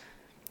was,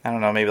 I don't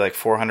know, maybe like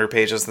 400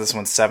 pages. This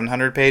one's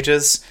 700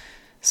 pages.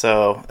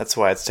 So that's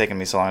why it's taken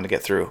me so long to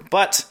get through.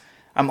 But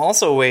I'm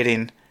also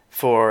waiting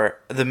for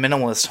The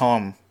Minimalist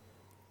Home,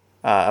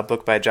 a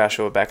book by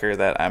Joshua Becker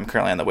that I'm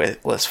currently on the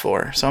wait list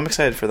for. So I'm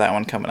excited for that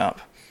one coming up.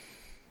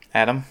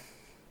 Adam?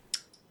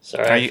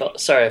 Sorry,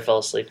 I fell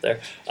asleep there.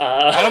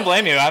 I don't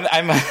blame you.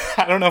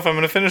 I don't know if I'm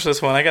going to finish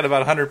this one. I got about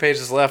 100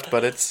 pages left,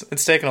 but it's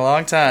taken a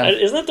long time.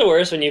 Isn't it the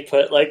worst when you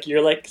put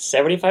you're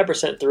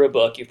 75% through a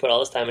book, you put all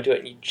this time into it,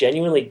 and you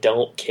genuinely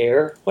don't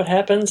care what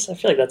happens? I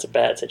feel like that's a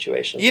bad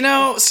situation.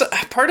 So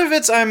part of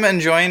it's I'm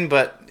enjoying,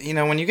 but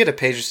when you get a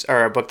page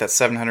or a book that's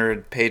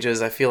 700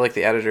 pages, I feel like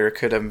the editor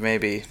could have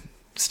maybe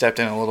stepped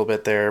in a little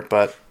bit there,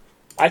 but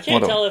I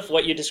can't tell if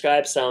what you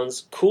described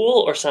sounds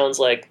cool or sounds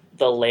like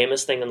the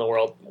lamest thing in the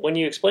world. When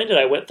you explained it,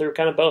 I went through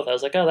kind of both. I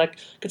was like, oh, I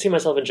could see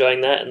myself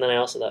enjoying that, and then I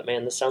also thought,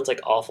 man, this sounds like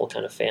awful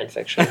kind of fan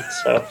fiction.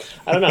 So,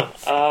 I don't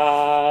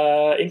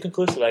know.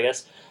 Inconclusive, I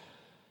guess.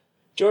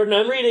 Jordan,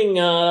 I'm reading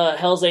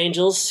Hell's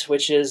Angels,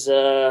 which is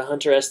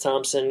Hunter S.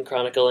 Thompson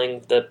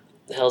chronicling the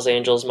Hell's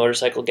Angels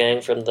motorcycle gang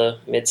from the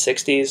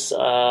mid-'60s.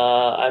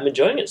 I'm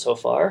enjoying it so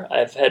far.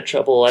 I've had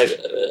trouble...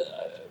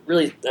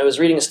 I was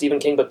reading a Stephen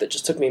King book that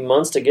just took me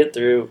months to get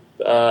through.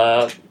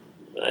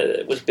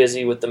 I was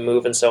busy with the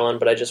move and so on,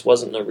 but I just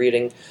wasn't in a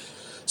reading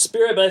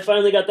spirit. But I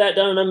finally got that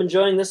done, and I'm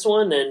enjoying this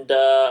one. And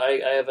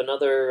I have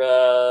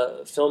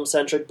another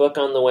film-centric book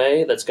on the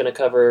way that's going to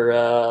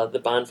cover The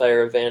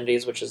Bonfire of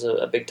Vanities, which is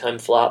a big-time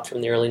flop from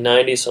the early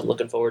 90s, so I'm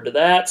looking forward to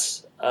that.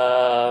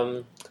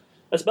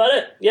 That's about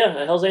it.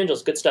 Yeah, Hell's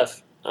Angels, good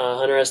stuff.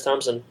 Hunter S.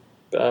 Thompson,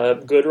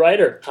 good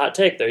writer. Hot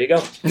take, there you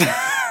go.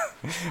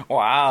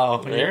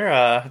 Wow,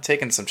 you're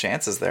taking some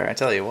chances there, I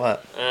tell you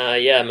what.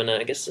 Yeah, I'm gonna,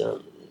 I guess,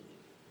 out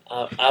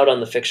on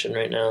the fiction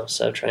right now,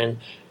 so trying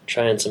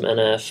some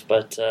NF.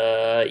 But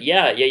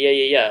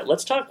yeah.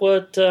 Let's talk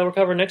what we're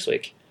covering next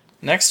week.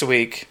 Next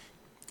week,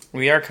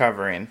 we are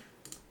covering...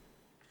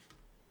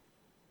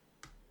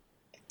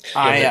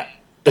 The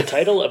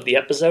title of the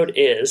episode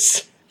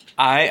is...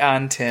 Eye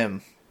on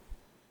Tim.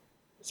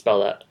 Spell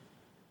that.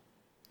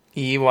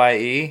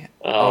 EYEON.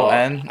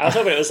 I was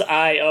hoping it was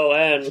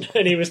ION,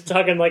 and he was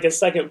talking like a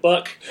second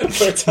book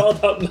where it's all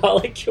about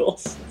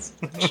molecules.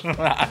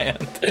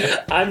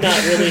 I'm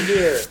not really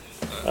here.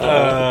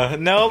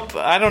 Nope,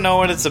 I don't know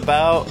what it's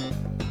about,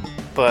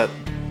 but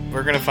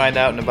we're going to find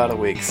out in about a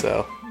week,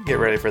 so get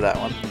ready for that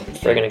one.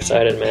 Friggin'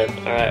 excited, man.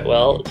 All right,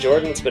 well,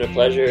 Jordan, it's been a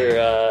pleasure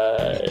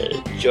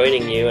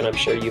joining you, and I'm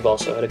sure you've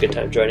also had a good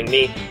time joining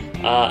me.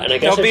 And I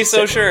guess Don't be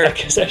so sure. I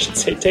guess I should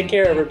say take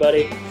care,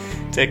 everybody.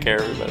 Take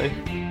care, everybody.